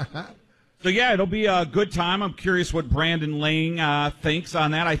 yeah. So, yeah, it'll be a good time. I'm curious what Brandon Lang thinks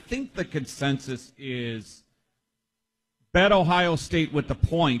on that. I think the consensus is bet Ohio State with the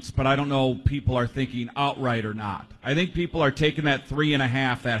points, but I don't know if people are thinking outright or not. I think people are taking that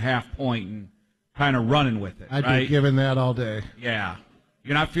 3.5, that half point, and kind of running with it. I'd be giving that all day. Yeah.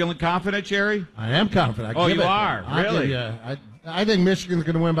 You're not feeling confident, Jerry? I am confident. You are? Really? I think Michigan's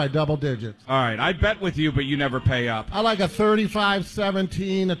going to win by double digits. All right. I bet with you, but you never pay up. I like a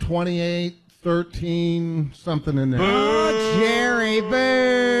 35-17, a 28-13, something in there. Boo! Oh, Jerry,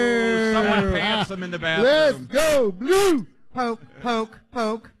 boo! Someone pants him in the bathroom. Let's go, Blue! Poke, poke,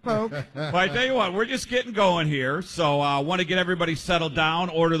 poke, poke. Well, I tell you what, we're just getting going here, so I want to get everybody settled down,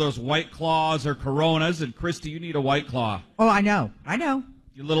 order those White Claws or Coronas, and Christy, you need a White Claw. Oh, I know.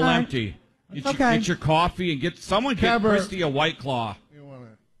 You're a little empty. Get your coffee and get Christy a White Claw. You want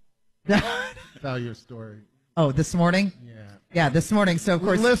to tell your story? Oh, this morning? Yeah. Yeah, this morning. So, of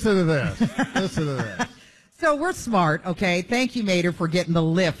course. Listen to this. So we're smart, okay? Thank you, Mater, for getting the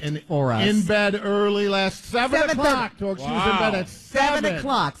lift for us. In bed early last 7 o'clock. She was in bed at 7. 7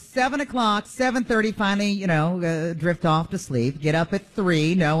 o'clock. 7 o'clock, 7:30, finally, drift off to sleep. Get up at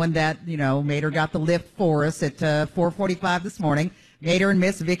 3, knowing that, Mater got the lift for us at 4:45 this morning. Mater and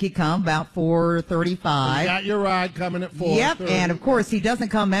Miss Vicky come about 4:35. You got your ride coming at 4. Yep, and of course he doesn't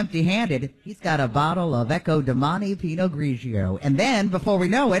come empty-handed. He's got a bottle of Ecco Domani Pinot Grigio. And then, before we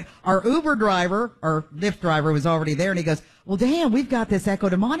know it, our Uber driver, or Lyft driver, was already there, and he goes, well, damn, we've got this Ecco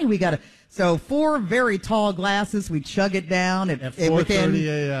Domani. We got to. So 4 very tall glasses. We chug it down at 4:30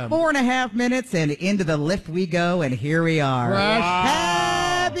 a.m. 4.5 minutes, and into the lift we go, and here we are.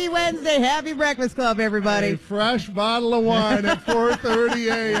 Happy Wednesday. Happy Breakfast Club, everybody. A fresh bottle of wine at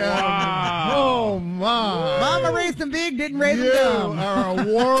 4:30 a.m. Wow. Oh, my. Mama raised them big, didn't raise them You dumb. are a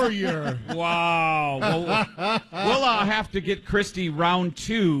warrior. Wow. We'll have to get Christy round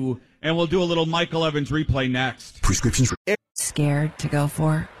 2, and we'll do a little Michael Evans replay next. Prescriptions. Scared to go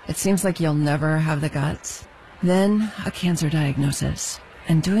for? It seems like you'll never have the guts. Then a cancer diagnosis.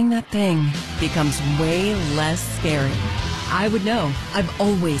 And doing that thing becomes way less scary. I would know. I've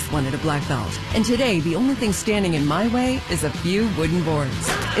always wanted a black belt. And today, the only thing standing in my way is a few wooden boards.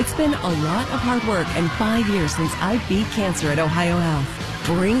 It's been a lot of hard work and 5 years since I beat cancer at Ohio Health.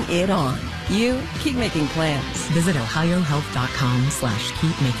 Bring it on. You keep making plans. Visit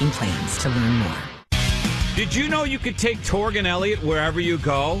ohiohealth.com/keepmakingplans to learn more. Did you know you could take Torg and Elliott wherever you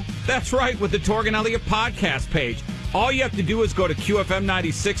go? That's right, with the Torg and Elliott podcast page. All you have to do is go to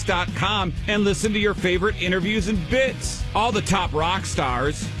QFM96.com and listen to your favorite interviews and bits. All the top rock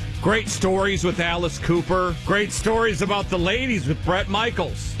stars. Great stories with Alice Cooper. Great stories about the ladies with Bret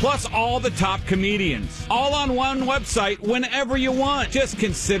Michaels. Plus all the top comedians. All on one website whenever you want. Just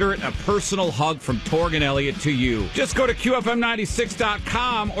consider it a personal hug from Torg and Elliott to you. Just go to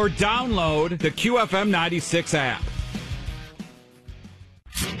QFM96.com or download the QFM96 app.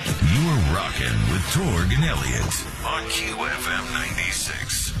 You're rocking with Torg and Elliott on QFM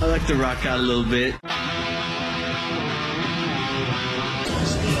 96. I like to rock out a little bit.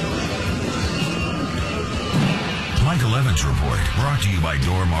 Michael Evans Report, brought to you by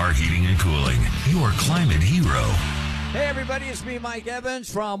Dormar Heating and Cooling, your climate hero. Hey, everybody, it's me, Mike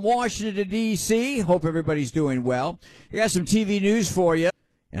Evans, from Washington, D.C. Hope everybody's doing well. I got some TV news for you,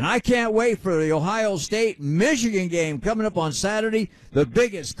 and I can't wait for the Ohio State-Michigan game coming up on Saturday, the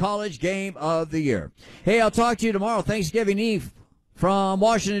biggest college game of the year. Hey, I'll talk to you tomorrow, Thanksgiving Eve, from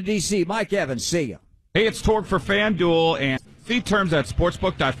Washington, D.C. Mike Evans, see ya. Hey, it's Torg for FanDuel, and see terms at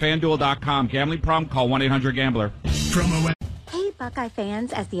sportsbook.fanduel.com. Gambling problem? Call 1-800-GAMBLER. Hey, Buckeye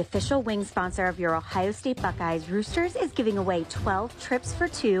fans, as the official wing sponsor of your Ohio State Buckeyes, Roosters is giving away 12 trips for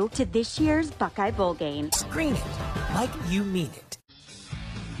 2 to this year's Buckeye Bowl game. Scream it like you mean it.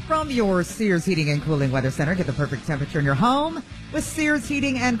 From your Sears Heating and Cooling Weather Center, get the perfect temperature in your home with Sears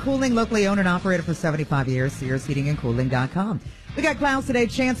Heating and Cooling, locally owned and operated for 75 years, SearsHeatingandCooling.com. We got clouds today,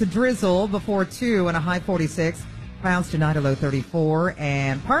 chance of drizzle before 2 and a high 46. Clouds tonight, a low 34,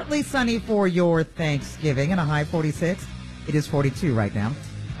 and partly sunny for your Thanksgiving and a high 46. It is 42 right now.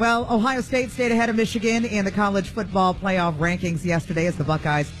 Well, Ohio State stayed ahead of Michigan in the college football playoff rankings yesterday as the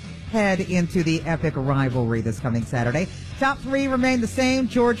Buckeyes head into the epic rivalry this coming Saturday. Top 3 remain the same.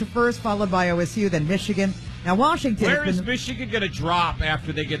 Georgia first, followed by OSU, then Michigan. Now, Washington... Where is Michigan going to drop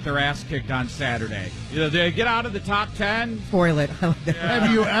after they get their ass kicked on Saturday? Do they get out of the top 10? Spoil it.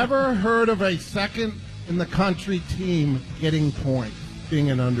 Have you ever heard of a second in the country team getting points, being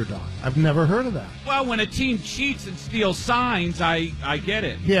an underdog? I've never heard of that. Well, when a team cheats and steals signs, I get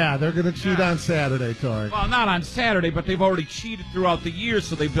it. Yeah, they're going to cheat on Saturday, Torg. Well, not on Saturday, but they've already cheated throughout the year,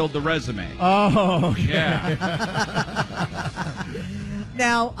 so they build the resume. Oh, okay. Yeah.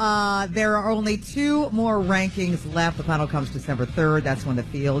 Now, there are only 2 more rankings left. The final comes December 3rd. That's when the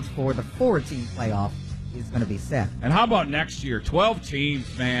field for the 4-team playoff is going to be set. And how about next year? 12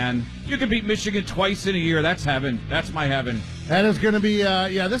 teams, man. You can beat Michigan twice in a year. That's heaven. That's my heaven. That is going to be,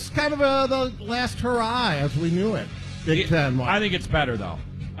 this is kind of the last hurrah as we knew it. Big Ten. I think it's better, though.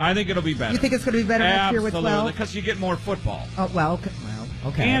 I think it'll be better. You think it's going to be better next year with 12? Absolutely, because you get more football. Oh, well,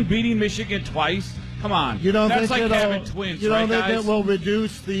 okay. And beating Michigan twice? Come on. You don't That's think like having twins, you don't right, think guys? it will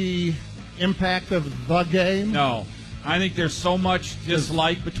reduce the impact of the game? No. I think there's so much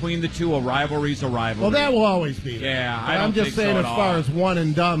dislike between the two. A rivalry's a rivalry. Well, that will always be there. Yeah, I'm just saying, as far as one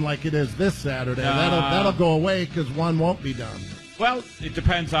and done, like it is this Saturday, that'll go away because one won't be done. Well, it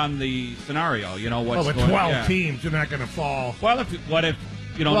depends on the scenario. You know what's with going 12 teams, you're not going to fall. Well, if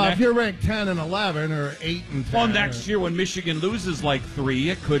if you're ranked 10 and 11 or 8 and 10. Well, next year when Michigan loses like 3,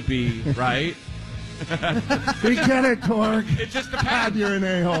 it could be right. We get it, Torg. It just depends. You're an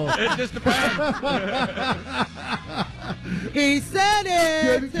a-hole. It just depends. He said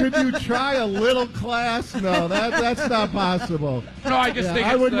it. Could you try a little class? No, that's not possible. No, I just think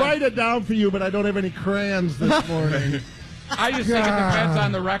I would the- write it down for you, but I don't have any crayons this morning. I just think it depends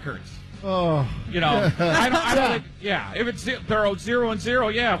on the records. Oh, You know, I don't think, if it's they're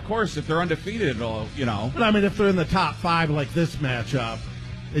 0-0, yeah, of course. If they're undefeated, it'll, But I mean, if they're in the top 5 like this matchup,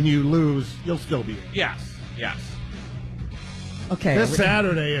 and you lose, you'll still be in. Yes. Okay. This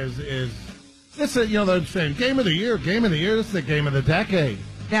Saturday is this is, they're saying game of the year. This is the game of the decade.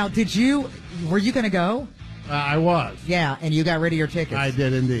 Now, were you going to go? I was. Yeah, and you got rid of your tickets. I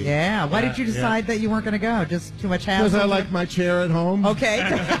did indeed. Yeah. Why did you decide that you weren't going to go? Just too much hassle? Because I like my chair at home. Okay.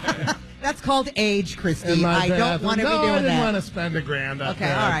 That's called age, Christy. I don't want to be doing I didn't that. want to spend $1,000 up Okay,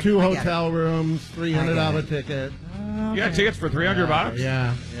 there. all right, 2 I get hotel rooms, $300 ticket. You got tickets for $300?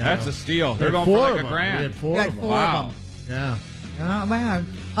 Yeah. That's a steal. They're We had going for 4 like of a them. grand. We had 4 You got of them. 4 of them. Yeah. Oh, man.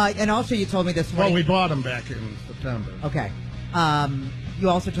 And also, you told me this morning. Well, we bought them back in September. Okay. You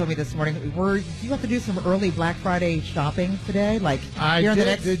also told me this morning, do you have to do some early Black Friday shopping today? Like, I here in did. the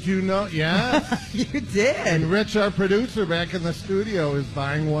next... Did you know? Yes. You did. And Rich, our producer back in the studio, is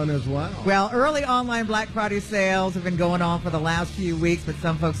buying one as well. Well, early online Black Friday sales have been going on for the last few weeks, but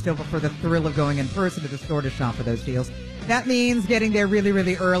some folks still prefer the thrill of going in person to the store to shop for those deals. That means getting there really,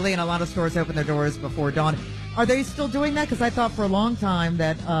 really early, and a lot of stores open their doors before dawn. Are they still doing that? Because I thought for a long time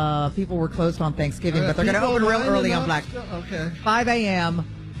that people were closed on Thanksgiving, but they're going to open real early on Black Friday. Okay. 5 a.m.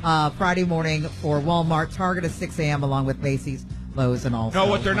 Friday morning for Walmart. Target is 6 a.m. along with Macy's, Lowe's, and all. No,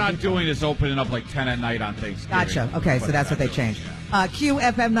 what they're not doing is opening up like 10 at night on Thanksgiving. Gotcha. Okay, so that's what they changed.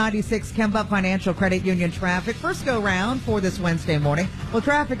 QFM 96, Kemba Financial Credit Union traffic. First go round for this Wednesday morning. Well,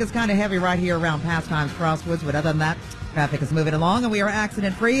 traffic is kind of heavy right here around Pastimes Crosswoods, but other than that, traffic is moving along, and we are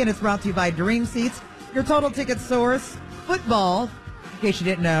accident-free, and it's brought to you by Dream Seats, your total ticket source. Football, in case you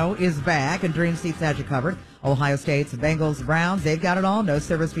didn't know, is back, and Dream Seats has you covered. Ohio State's Bengals, Browns, they've got it all. No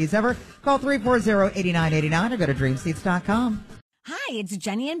service fees ever. Call 340-8989 or go to dreamseats.com. Hi, it's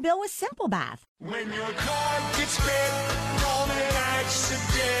Jenny and Bill with Simple Bath. When your car gets bit from an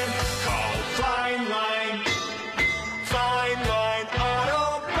accident, call Fine Line. Fine Line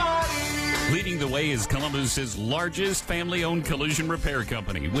Auto Body. Leading the way is Columbus's largest family-owned collision repair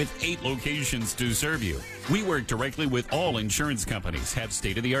company with 8 locations to serve you. We work directly with all insurance companies, have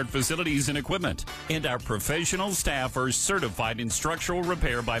state-of-the-art facilities and equipment, and our professional staff are certified in structural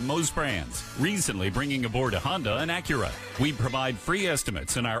repair by most brands. Recently bringing aboard a Honda and Acura. We provide free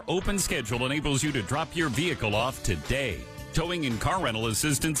estimates, and our open schedule enables you to drop your vehicle off today. Towing and car rental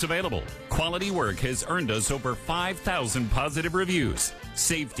assistance available. Quality work has earned us over 5,000 positive reviews.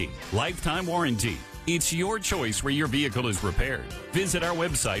 Safety, lifetime warranty. It's your choice where your vehicle is repaired. Visit our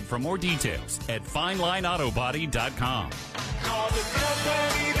website for more details at FineLineAutoBody.com. Call the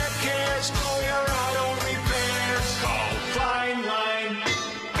company that cares for your auto repairs. Call Fine Line.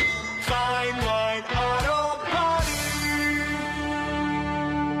 Fine Line Auto Body.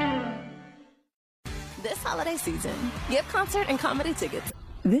 This holiday season, get concert and comedy tickets.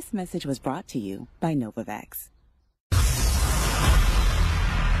 This message was brought to you by Novavax.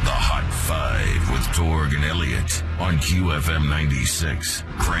 The Hot 5 with Torg and Elliott on QFM 96.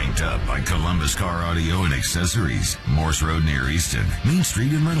 Cranked up by Columbus Car Audio and Accessories. Morse Road near Easton, Main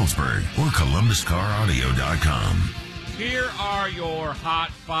Street in Reynoldsburg, or ColumbusCarAudio.com. Here are your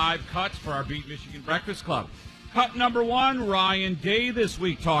Hot 5 cuts for our Beat Michigan Breakfast Club. Cut number 1, Ryan Day this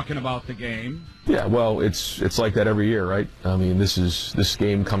week talking about the game. Yeah, well, it's like that every year, right? I mean, this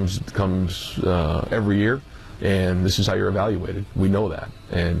game comes every year, and this is how you're evaluated. We know that,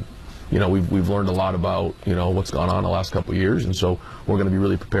 and we've learned a lot about what's gone on the last couple of years, and so we're going to be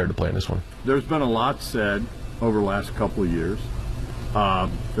really prepared to play in this one. There's been a lot said over the last couple of years.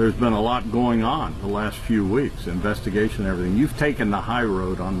 There's been a lot going on the last few weeks, investigation, everything. You've taken the high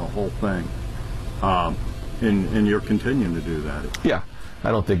road on the whole thing, and you're continuing to do that. Yeah, I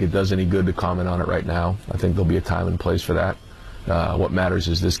don't think it does any good to comment on it right now. I think there'll be a time and place for that. What matters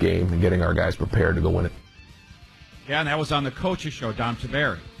is this game and getting our guys prepared to go win it. Yeah, and that was on the coach's show, Dom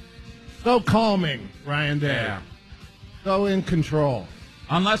Tiberi. So calming, Ryan Day. Yeah. So in control.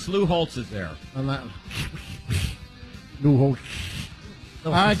 Unless Lou Holtz is there. Lou Holtz.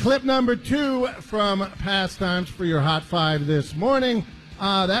 All right, clip number 2 from Pastimes for your Hot 5 this morning.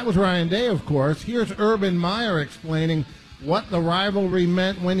 That was Ryan Day, of course. Here's Urban Meyer explaining what the rivalry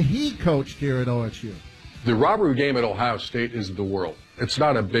meant when he coached here at OSU. The rivalry game at Ohio State is the world. It's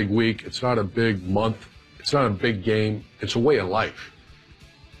not a big week. It's not a big month. It's not a big game. It's a way of life.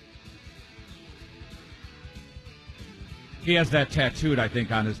 He has that tattooed, I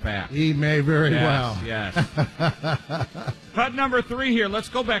think, on his back. He may very well. Yes. Cut number 3 here. Let's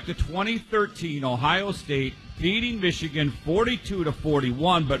go back to 2013. Ohio State beating Michigan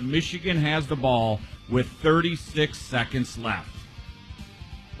 42-41, but Michigan has the ball with 36 seconds left.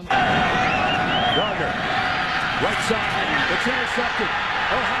 Gardner, right side, it's intercepted.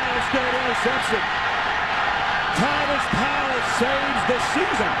 Ohio State intercepts it. Thomas Powell saves the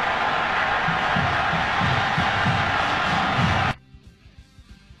season.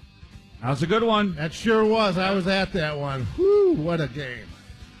 That was a good one. That sure was. I was at that one. Whew, what a game.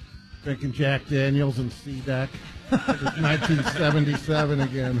 Drinking Jack Daniels and C-Deck. It's 1977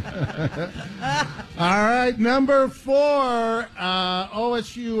 again. All right, number 4.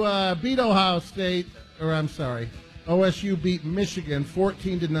 OSU beat Ohio State. OSU beat Michigan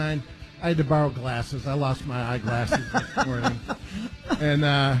 14-9. I had to borrow glasses. I lost my eyeglasses this morning. And,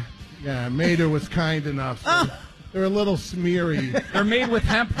 Mater was kind enough. So they're a little smeary. They're made with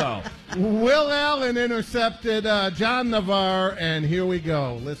hemp, though. Will Allen intercepted John Navarre, and here we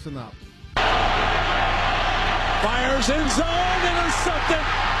go. Listen up. Fires in zone, intercepted.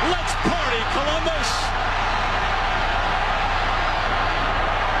 Let's party, Columbus.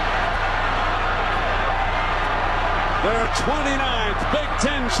 Their 29th Big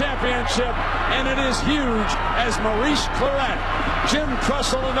Ten championship, and it is huge as Maurice Clarett, Jim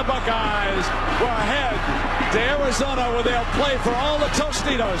Trussell, and the Buckeyes go ahead to Arizona, where they'll play for all the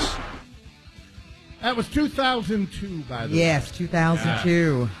Tostitos. That was 2002, by the way. Yes,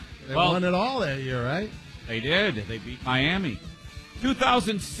 2002. They won it all that year, right? They did. They beat Miami.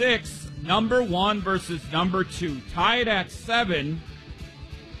 2006, number 1 versus number 2. Tied at 7.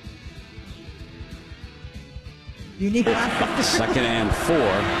 Unique glasses. Second and 4.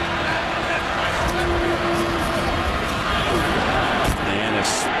 And a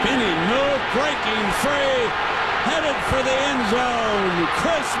spinning move, breaking free, headed for the end zone.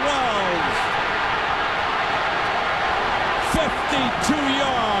 Chris Wells. 52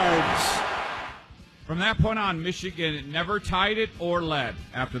 yards. From that point on, Michigan never tied it or led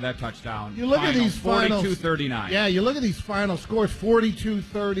after that touchdown. You look at these finals. 42-39. Yeah, you look at these final scores.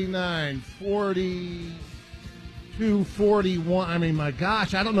 42-39, 42-41. I mean, my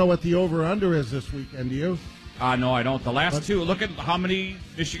gosh, I don't know what the over-under is this weekend. Do you? No, I don't. The last two. Look at how many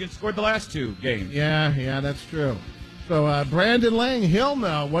Michigan scored the last 2 games. Yeah, that's true. So, Brandon Lang, he'll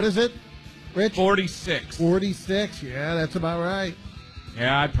know. What is it, Rich? 46. 46, yeah, that's about right.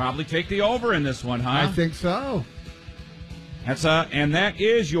 Yeah, I'd probably take the over in this one, huh? I think so. And that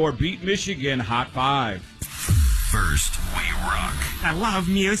is your Beat Michigan Hot 5. First, we rock. I love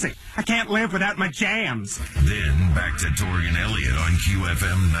music. I can't live without my jams. Then back to Torgan Elliott on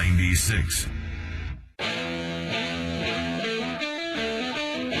QFM 96.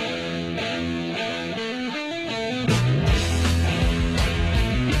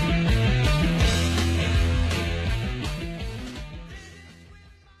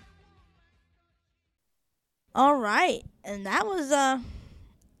 All right, and that was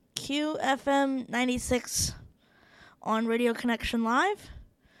QFM 96 on Radio Connection Live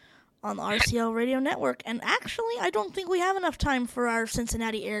on the RCL Radio Network. And actually, I don't think we have enough time for our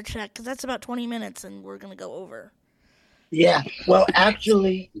Cincinnati air check, because that's about 20 minutes, and we're going to go over. Yeah, well,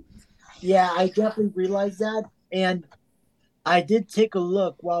 actually, I definitely realized that. And I did take a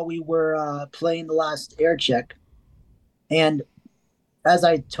look while we were playing the last air check. And as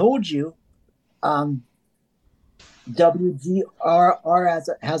I told you, WGRR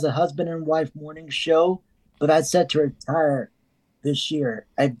has a husband and wife morning show, but that's set to retire this year.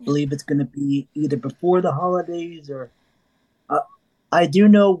 I believe it's going to be either before the holidays or I do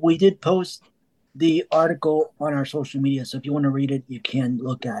know we did post the article on our social media, so if you want to read it, you can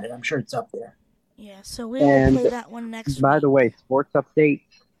look at it. I'm sure it's up there. Yeah, so we'll play that one next week. By the way, sports update,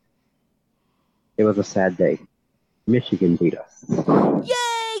 it was a sad day. Michigan beat us. Yay,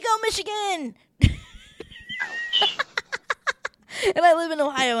 go Michigan! And I live in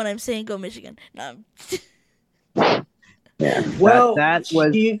Ohio, and I'm saying go Michigan. No. Yeah, well, that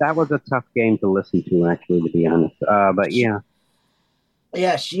was a tough game to listen to, actually, to be honest. But yeah.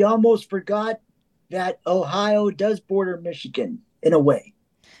 Yeah, she almost forgot that Ohio does border Michigan in a way.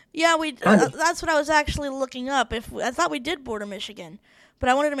 Yeah, that's what I was actually looking up. I thought we did border Michigan, but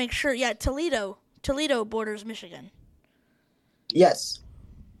I wanted to make sure. Yeah, Toledo borders Michigan. Yes.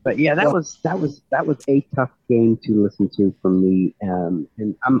 But yeah, that was a tough game to listen to for me, and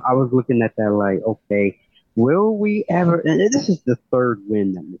I was looking at that like, okay, will we ever? And this is the third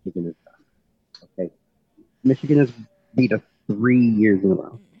win that Michigan has done. Okay, Michigan has beat us 3 years in a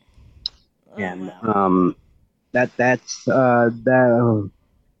row, and that's that.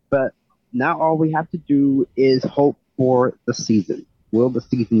 But now all we have to do is hope for the season. Will the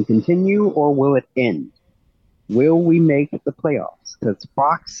season continue or will it end? Will we make the playoffs? Because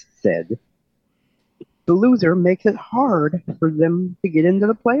Fox said the loser makes it hard for them to get into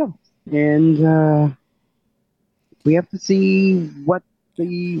the playoffs. And we have to see what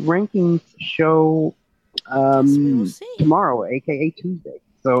the rankings show tomorrow, a.k.a. Tuesday.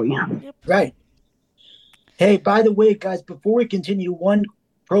 So, yeah. Right. Hey, by the way, guys, before we continue, one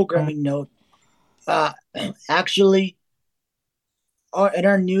programming note. Actually, in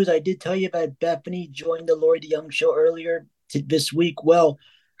our news, I did tell you about Bethany joined the Lori DeYoung show earlier this week. Well,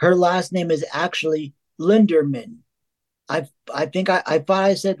 her last name is actually Linderman. I think I thought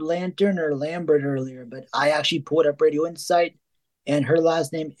I said Lantern or Lambert earlier, but I actually pulled up Radio Insight, and her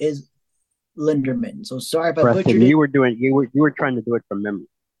last name is Linderman. So sorry if I Preston, butchered it. you were trying to do it from memory.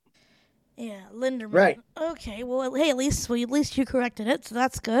 Yeah, Linderman. Right. Okay. Well, hey, at least you corrected it, so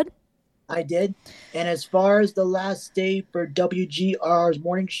that's good. I did. And as far as the last day for WGR's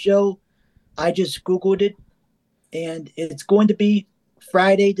morning show, I just Googled it, and it's going to be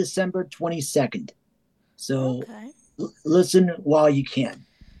Friday, December 22nd. So listen while you can.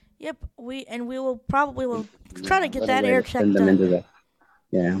 Yep. We will probably try to get What a that way air to check send them done. into the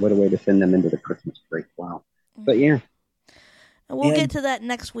what a way to send them into the Christmas break. Wow. But yeah. And we'll And- get to that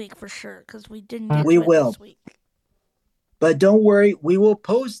next week for sure, because we didn't get We to it will. this week. But don't worry, we will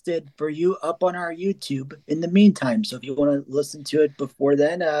post it for you up on our YouTube in the meantime. So if you want to listen to it before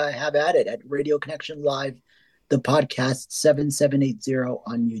then, have at it at Radio Connection Live, the podcast 7780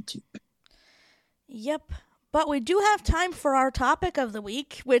 on YouTube. Yep. But we do have time for our topic of the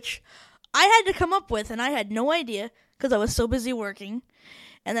week, which I had to come up with, and I had no idea because I was so busy working.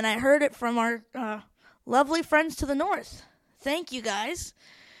 And then I heard it from our lovely friends to the north. Thank you, guys.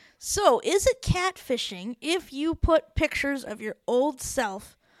 So, is it catfishing if you put pictures of your old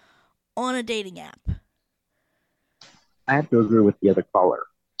self on a dating app? I have to agree with the other caller.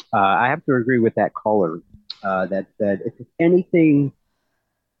 I have to agree with that caller that said if it's anything,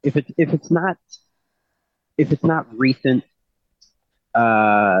 if it's not recent,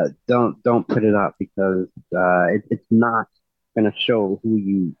 don't put it up because it's not going to show who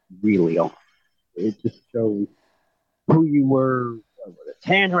you really are. It just shows who you were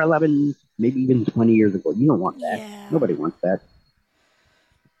 10 or 11, maybe even 20 years ago. You don't want that. Yeah. Nobody wants that.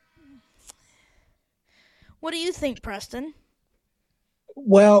 What do you think, Preston?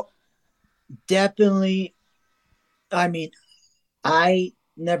 Well, definitely. I mean, I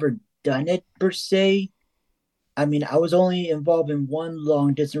never done it per se. I mean, I was only involved in one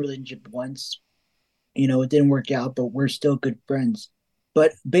long distance relationship once. You know, it didn't work out, but we're still good friends.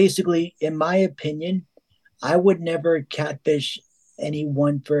 But basically, in my opinion, I would never catfish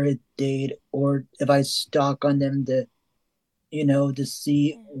anyone for a date, or if I stalk on them to, to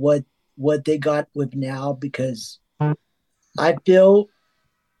see what they got with now, because I feel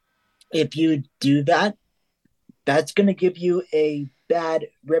if you do that, that's going to give you a bad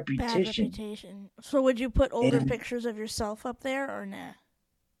reputation. Bad reputation. So would you put older And- pictures of yourself up there or nah?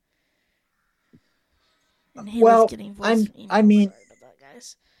 And Haley's Well, getting voice emails. I mean, Sorry about that,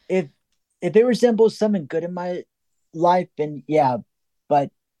 guys. if it resembles something good in my life, then yeah.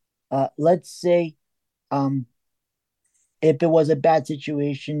 But let's say, if it was a bad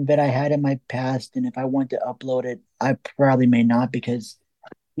situation that I had in my past, and if I want to upload it, I probably may not, because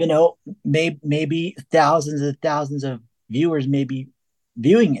maybe thousands of viewers may be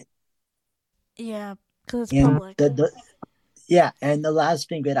viewing it. Yeah, because it's And public. and the last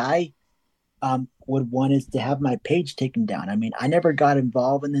thing that I would want is to have my page taken down. I mean, I never got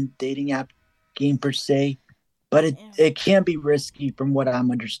involved in the dating app game per se, but it can be risky from what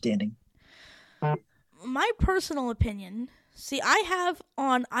I'm understanding. My personal opinion, see, I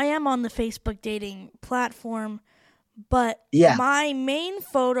am on the Facebook dating platform, but Yeah. my main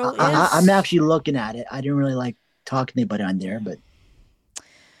photo I'm actually looking at it. I didn't really like talking to anybody on there, but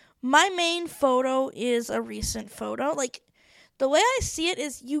my main photo is a recent photo. Like, the way I see it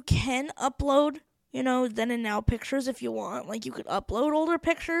is you can upload, then and now pictures if you want. Like, you could upload older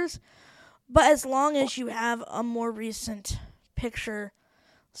pictures, but as long as you have a more recent picture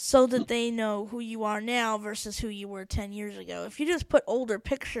so that they know who you are now versus who you were 10 years ago. If you just put older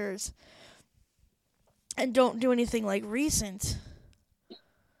pictures and don't do anything like recent,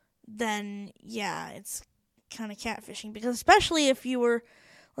 then yeah, it's kind of catfishing. Because especially if you were,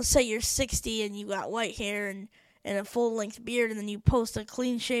 let's say you're 60 and you got white hair and a full-length beard, and then you post a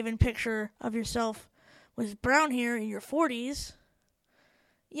clean-shaven picture of yourself with brown hair in your 40s,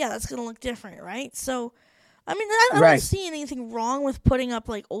 yeah, that's going to look different, right? So, I mean, I don't Right. see anything wrong with putting up,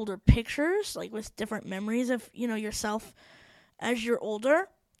 like, older pictures, like, with different memories of, yourself as you're older.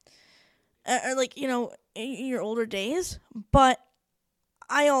 like, you know, in your older days. But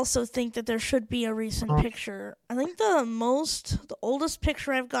I also think that there should be a recent picture. I think the oldest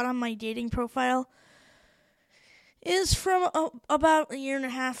picture I've got on my dating profile is from about a year and a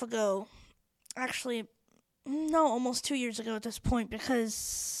half ago. Actually, no, almost 2 years ago at this point, because,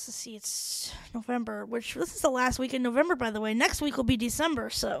 let's see, it's November, which this is the last week in November, by the way. Next week will be December,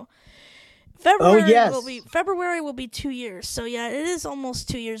 so February will be 2 years. So yeah, it is almost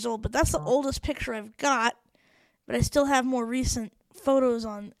 2 years old, but that's the oldest picture I've got. But I still have more recent photos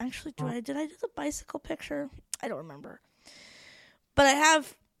on. Actually, did I do the bicycle picture? I don't remember. But I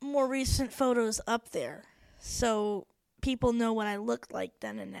have more recent photos up there, so people know what I looked like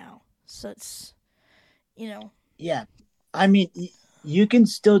then and now. So it's, you know. Yeah. I mean, you can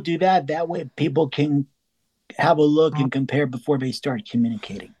still do that. That way people can have a look and compare before they start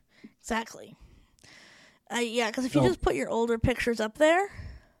communicating. Exactly. Yeah, because if you just put your older pictures up there,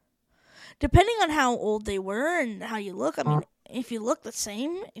 depending on how old they were and how you look, I mean, if you look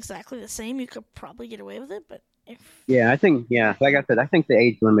exactly the same, you could probably get away with it. But I think, like I said, I think the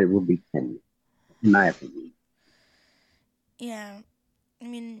age limit will be 10, in my opinion. Yeah, I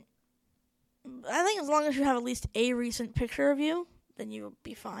mean, I think as long as you have at least a recent picture of you, then you'll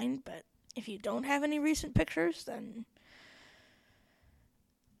be fine. But if you don't have any recent pictures, then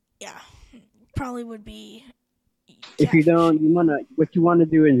yeah, probably would be. If you don't, what you want to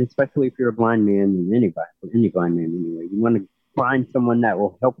do, and especially if you're a blind man, and any blind man anyway, you want to find someone that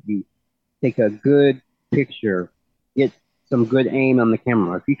will help you take a good picture, get some good aim on the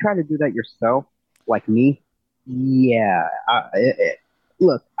camera. If you try to do that yourself, like me,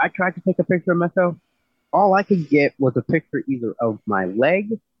 look, I tried to take a picture of myself. All I could get was a picture either of my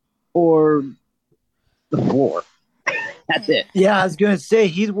leg or the floor. That's it. Yeah, I was going to say,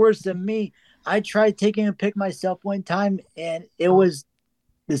 he's worse than me. I tried taking a pic myself one time, and it was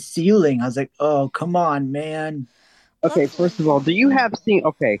the ceiling. I was like, oh, come on, man. Okay, first of all, do you have seen...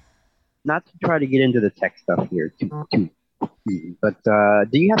 Okay, not to try to get into the tech stuff here, but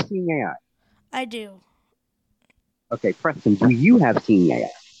do you have Seeing AI? I do. Okay, Preston, do you have Seeing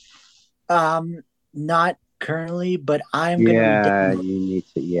AI? Not currently, but I'm going to... Yeah, you need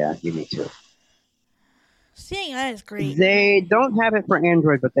to. Yeah, you need to. Seeing AI is great. They don't have it for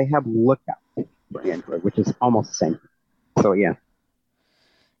Android, but they have Lookout for Android, which is almost the same. So, yeah.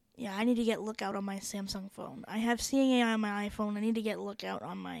 Yeah, I need to get Lookout on my Samsung phone. I have Seeing AI on my iPhone. I need to get Lookout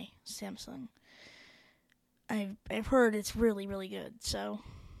on my Samsung. I've heard it's really, really good, so...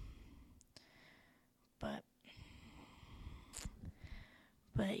 But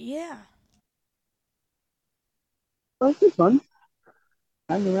yeah. Well, this is fun.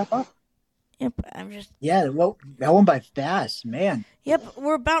 Time to wrap up. Yep, I'm just... Yeah, well, that went by fast, man. Yep,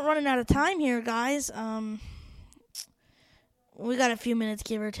 we're about running out of time here, guys. We got a few minutes,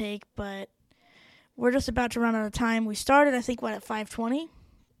 give or take, but we're just about to run out of time. We started, I think, at 5:20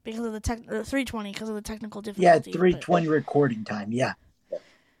 because of the 3:20 because of the technical difficulty. Yeah, 3:20 recording time. Yeah.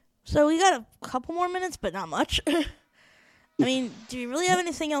 So we got a couple more minutes, but not much. I mean, do we really have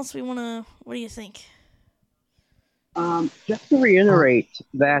anything else we want to... What do you think? Just to reiterate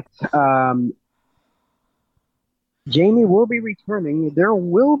that Jamie will be returning. There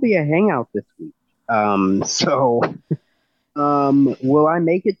will be a hangout this week. Will I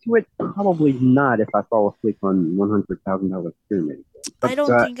make it to it? Probably not if I fall asleep on $100,000 pyramid. I don't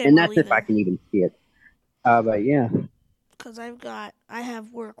think I and will that's if either. I can even see it. But yeah. Because I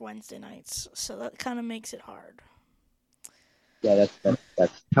have work Wednesday nights, so that kind of makes it hard. Yeah,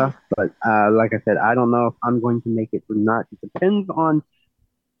 that's tough. But like I said, I don't know if I'm going to make it or not. It depends on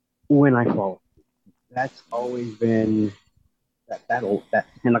when I fall. That's always been that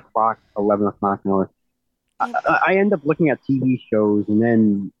 10 o'clock, 11 o'clock hour. I end up looking at TV shows and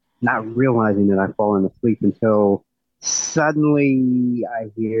then not realizing that I've fallen asleep until suddenly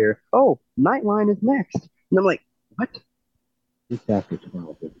I hear, "Oh, Nightline is next," and I'm like, "What?" It's after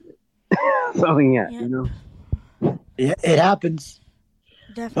 12, isn't it? So yeah, you know. Yeah, it happens.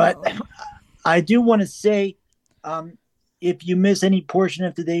 Definitely. But I do want to say, if you miss any portion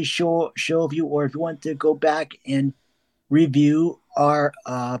of today's show view, or if you want to go back and review our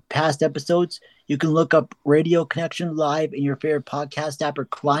past episodes, you can look up Radio Connection Live in your favorite podcast app or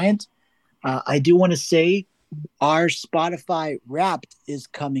client. I do want to say our Spotify Wrapped is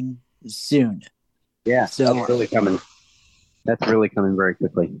coming soon. Yeah, so that's really coming. That's really coming very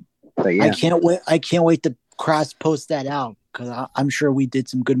quickly. But yeah, I can't wait to cross post that out because I'm sure we did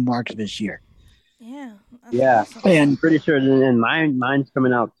some good marks this year. Yeah. Yeah, awesome. and I'm pretty sure. And mine's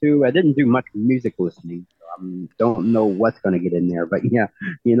coming out too. I didn't do much music listening, so I don't know what's going to get in there. But yeah,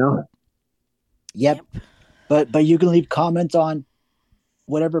 you know. Yep. But you can leave comments on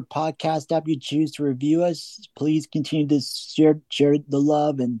whatever podcast app you choose to review us. Please continue to share the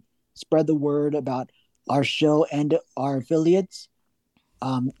love and spread the word about our show and our affiliates,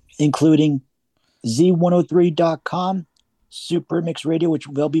 including Z103.com, Super Mix Radio, which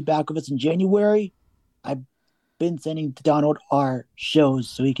will be back with us in January. I've been sending to Donald our shows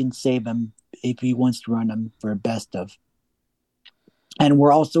so he can save them if he wants to run them for a best of. And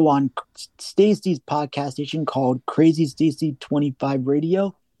we're also on Stacy's podcast station called Crazy Stacy 25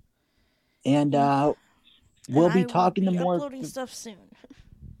 Radio. And we'll be talking to more. Uploading stuff soon.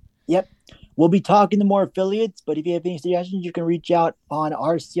 Yep. We'll be talking to more affiliates, but if you have any suggestions, you can reach out on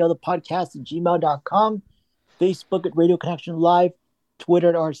rclthepodcast@gmail.com, Facebook at Radio Connection Live, Twitter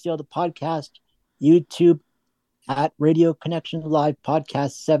at rclthepodcast, YouTube at Radio Connection Live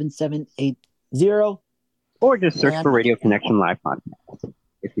Podcast 7780. Or just search for Radio Connection Live Podcast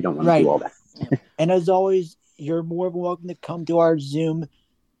if you don't want to do all that. And as always, you're more than welcome to come to our Zoom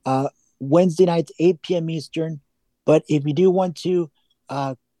Wednesday nights, 8 p.m. Eastern. But if you do want to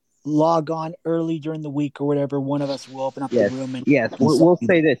log on early during the week or whatever, one of us will open up the room. And we'll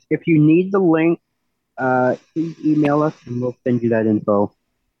say this. If you need the link, please email us and we'll send you that info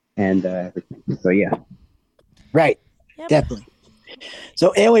and everything. So, yeah. Right. Yep. Definitely.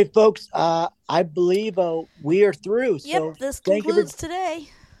 So anyway, folks, I believe we are through. Yep, this concludes today.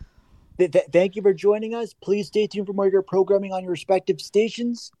 Thank you for joining us. Please stay tuned for more of your programming on your respective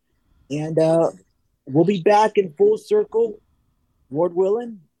stations. And we'll be back in full circle, Lord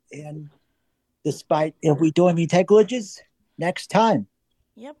willing. And despite if we don't have any tech glitches, next time.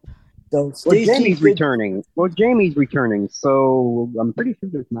 Yep. So Jamie's returning. Jamie's returning, so I'm pretty sure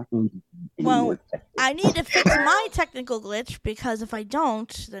there's not going to be any more tech glitches. I need to fix my technical glitch because if I don't,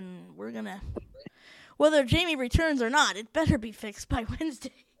 then we're gonna. Whether Jamie returns or not, it better be fixed by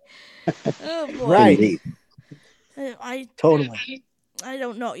Wednesday. Oh boy! Right. Totally. I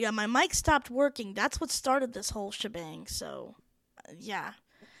don't know. Yeah, my mic stopped working. That's what started this whole shebang. So, yeah,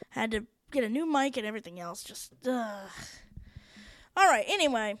 had to get a new mic and everything else. Just. All right.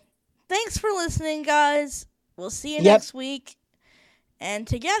 Anyway. Thanks for listening, guys. We'll see you next week. And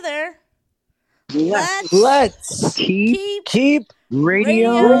together, let's keep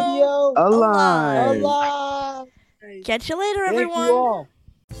radio alive. Catch you later, everyone.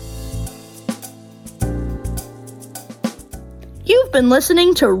 You've been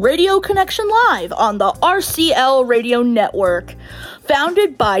listening to Radio Connection Live on the RCL Radio Network,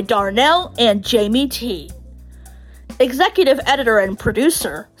 founded by Darnell and Jamie T. Executive editor and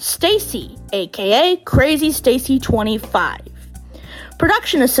producer, Stacy, aka Crazy Stacy 25.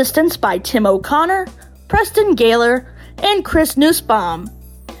 Production assistants by Tim O'Connor, Preston Gaylor, and Chris Nussbaum.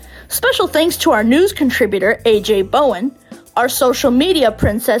 Special thanks to our news contributor, AJ Bowen, our social media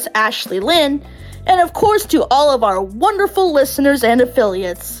princess, Ashley Lynn, and of course to all of our wonderful listeners and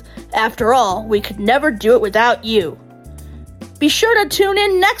affiliates. After all, we could never do it without you. Be sure to tune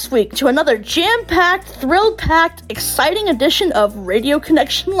in next week to another jam-packed, thrill-packed, exciting edition of Radio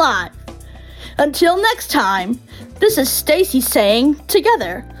Connection Live. Until next time, this is Stacy saying,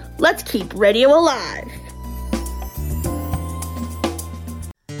 together, let's keep radio alive.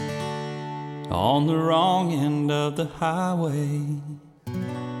 On the wrong end of the highway,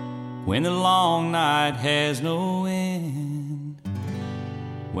 when the long night has no end,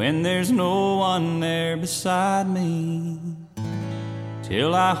 when there's no one there beside me,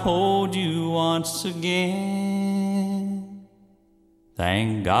 till I hold you once again.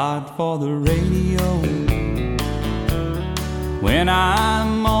 Thank God for the radio. When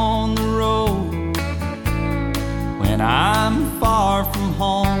I'm on the road, when I'm far from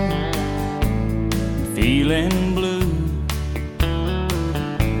home, feeling blue,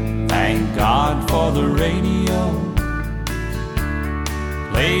 thank God for the radio.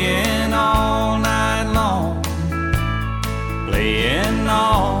 Playing all night long, playing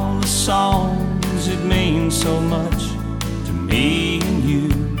all the songs that mean so much to me and you.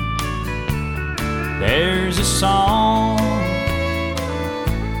 There's a song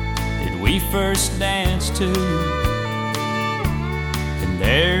that we first danced to, and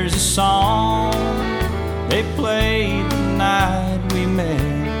there's a song they played the night we met,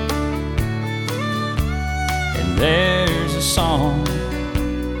 and there's a song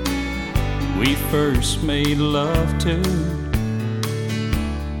we first made love to.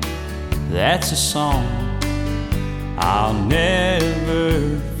 That's a song I'll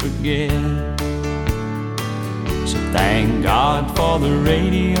never forget. So thank God for the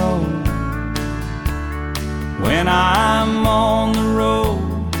radio. When I'm on the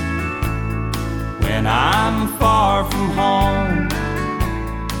road, when I'm far from home,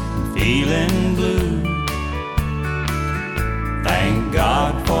 and feeling blue, thank Thank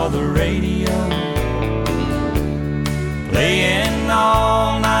God for the radio, playing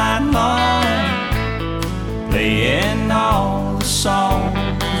all night long, playing all the songs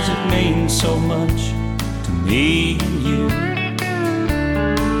that mean so much to me and you.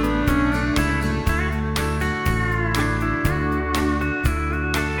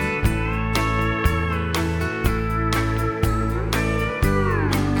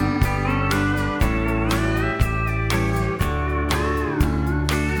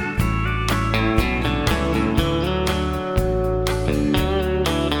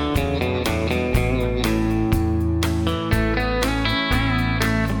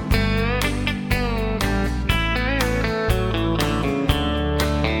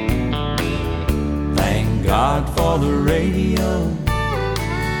 For the radio,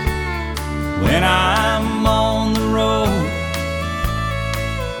 when I'm on the road,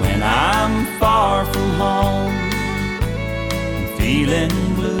 when I'm far from home and feeling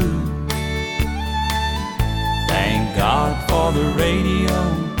blue. Thank God for the radio,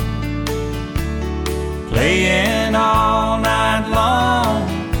 playing all night long,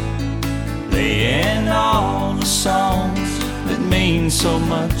 playing all the songs that mean so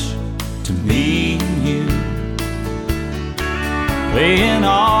much to me and you. Playing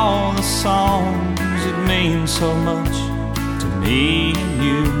all the songs that mean so much to me and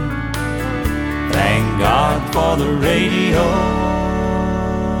you. Thank God for the radio.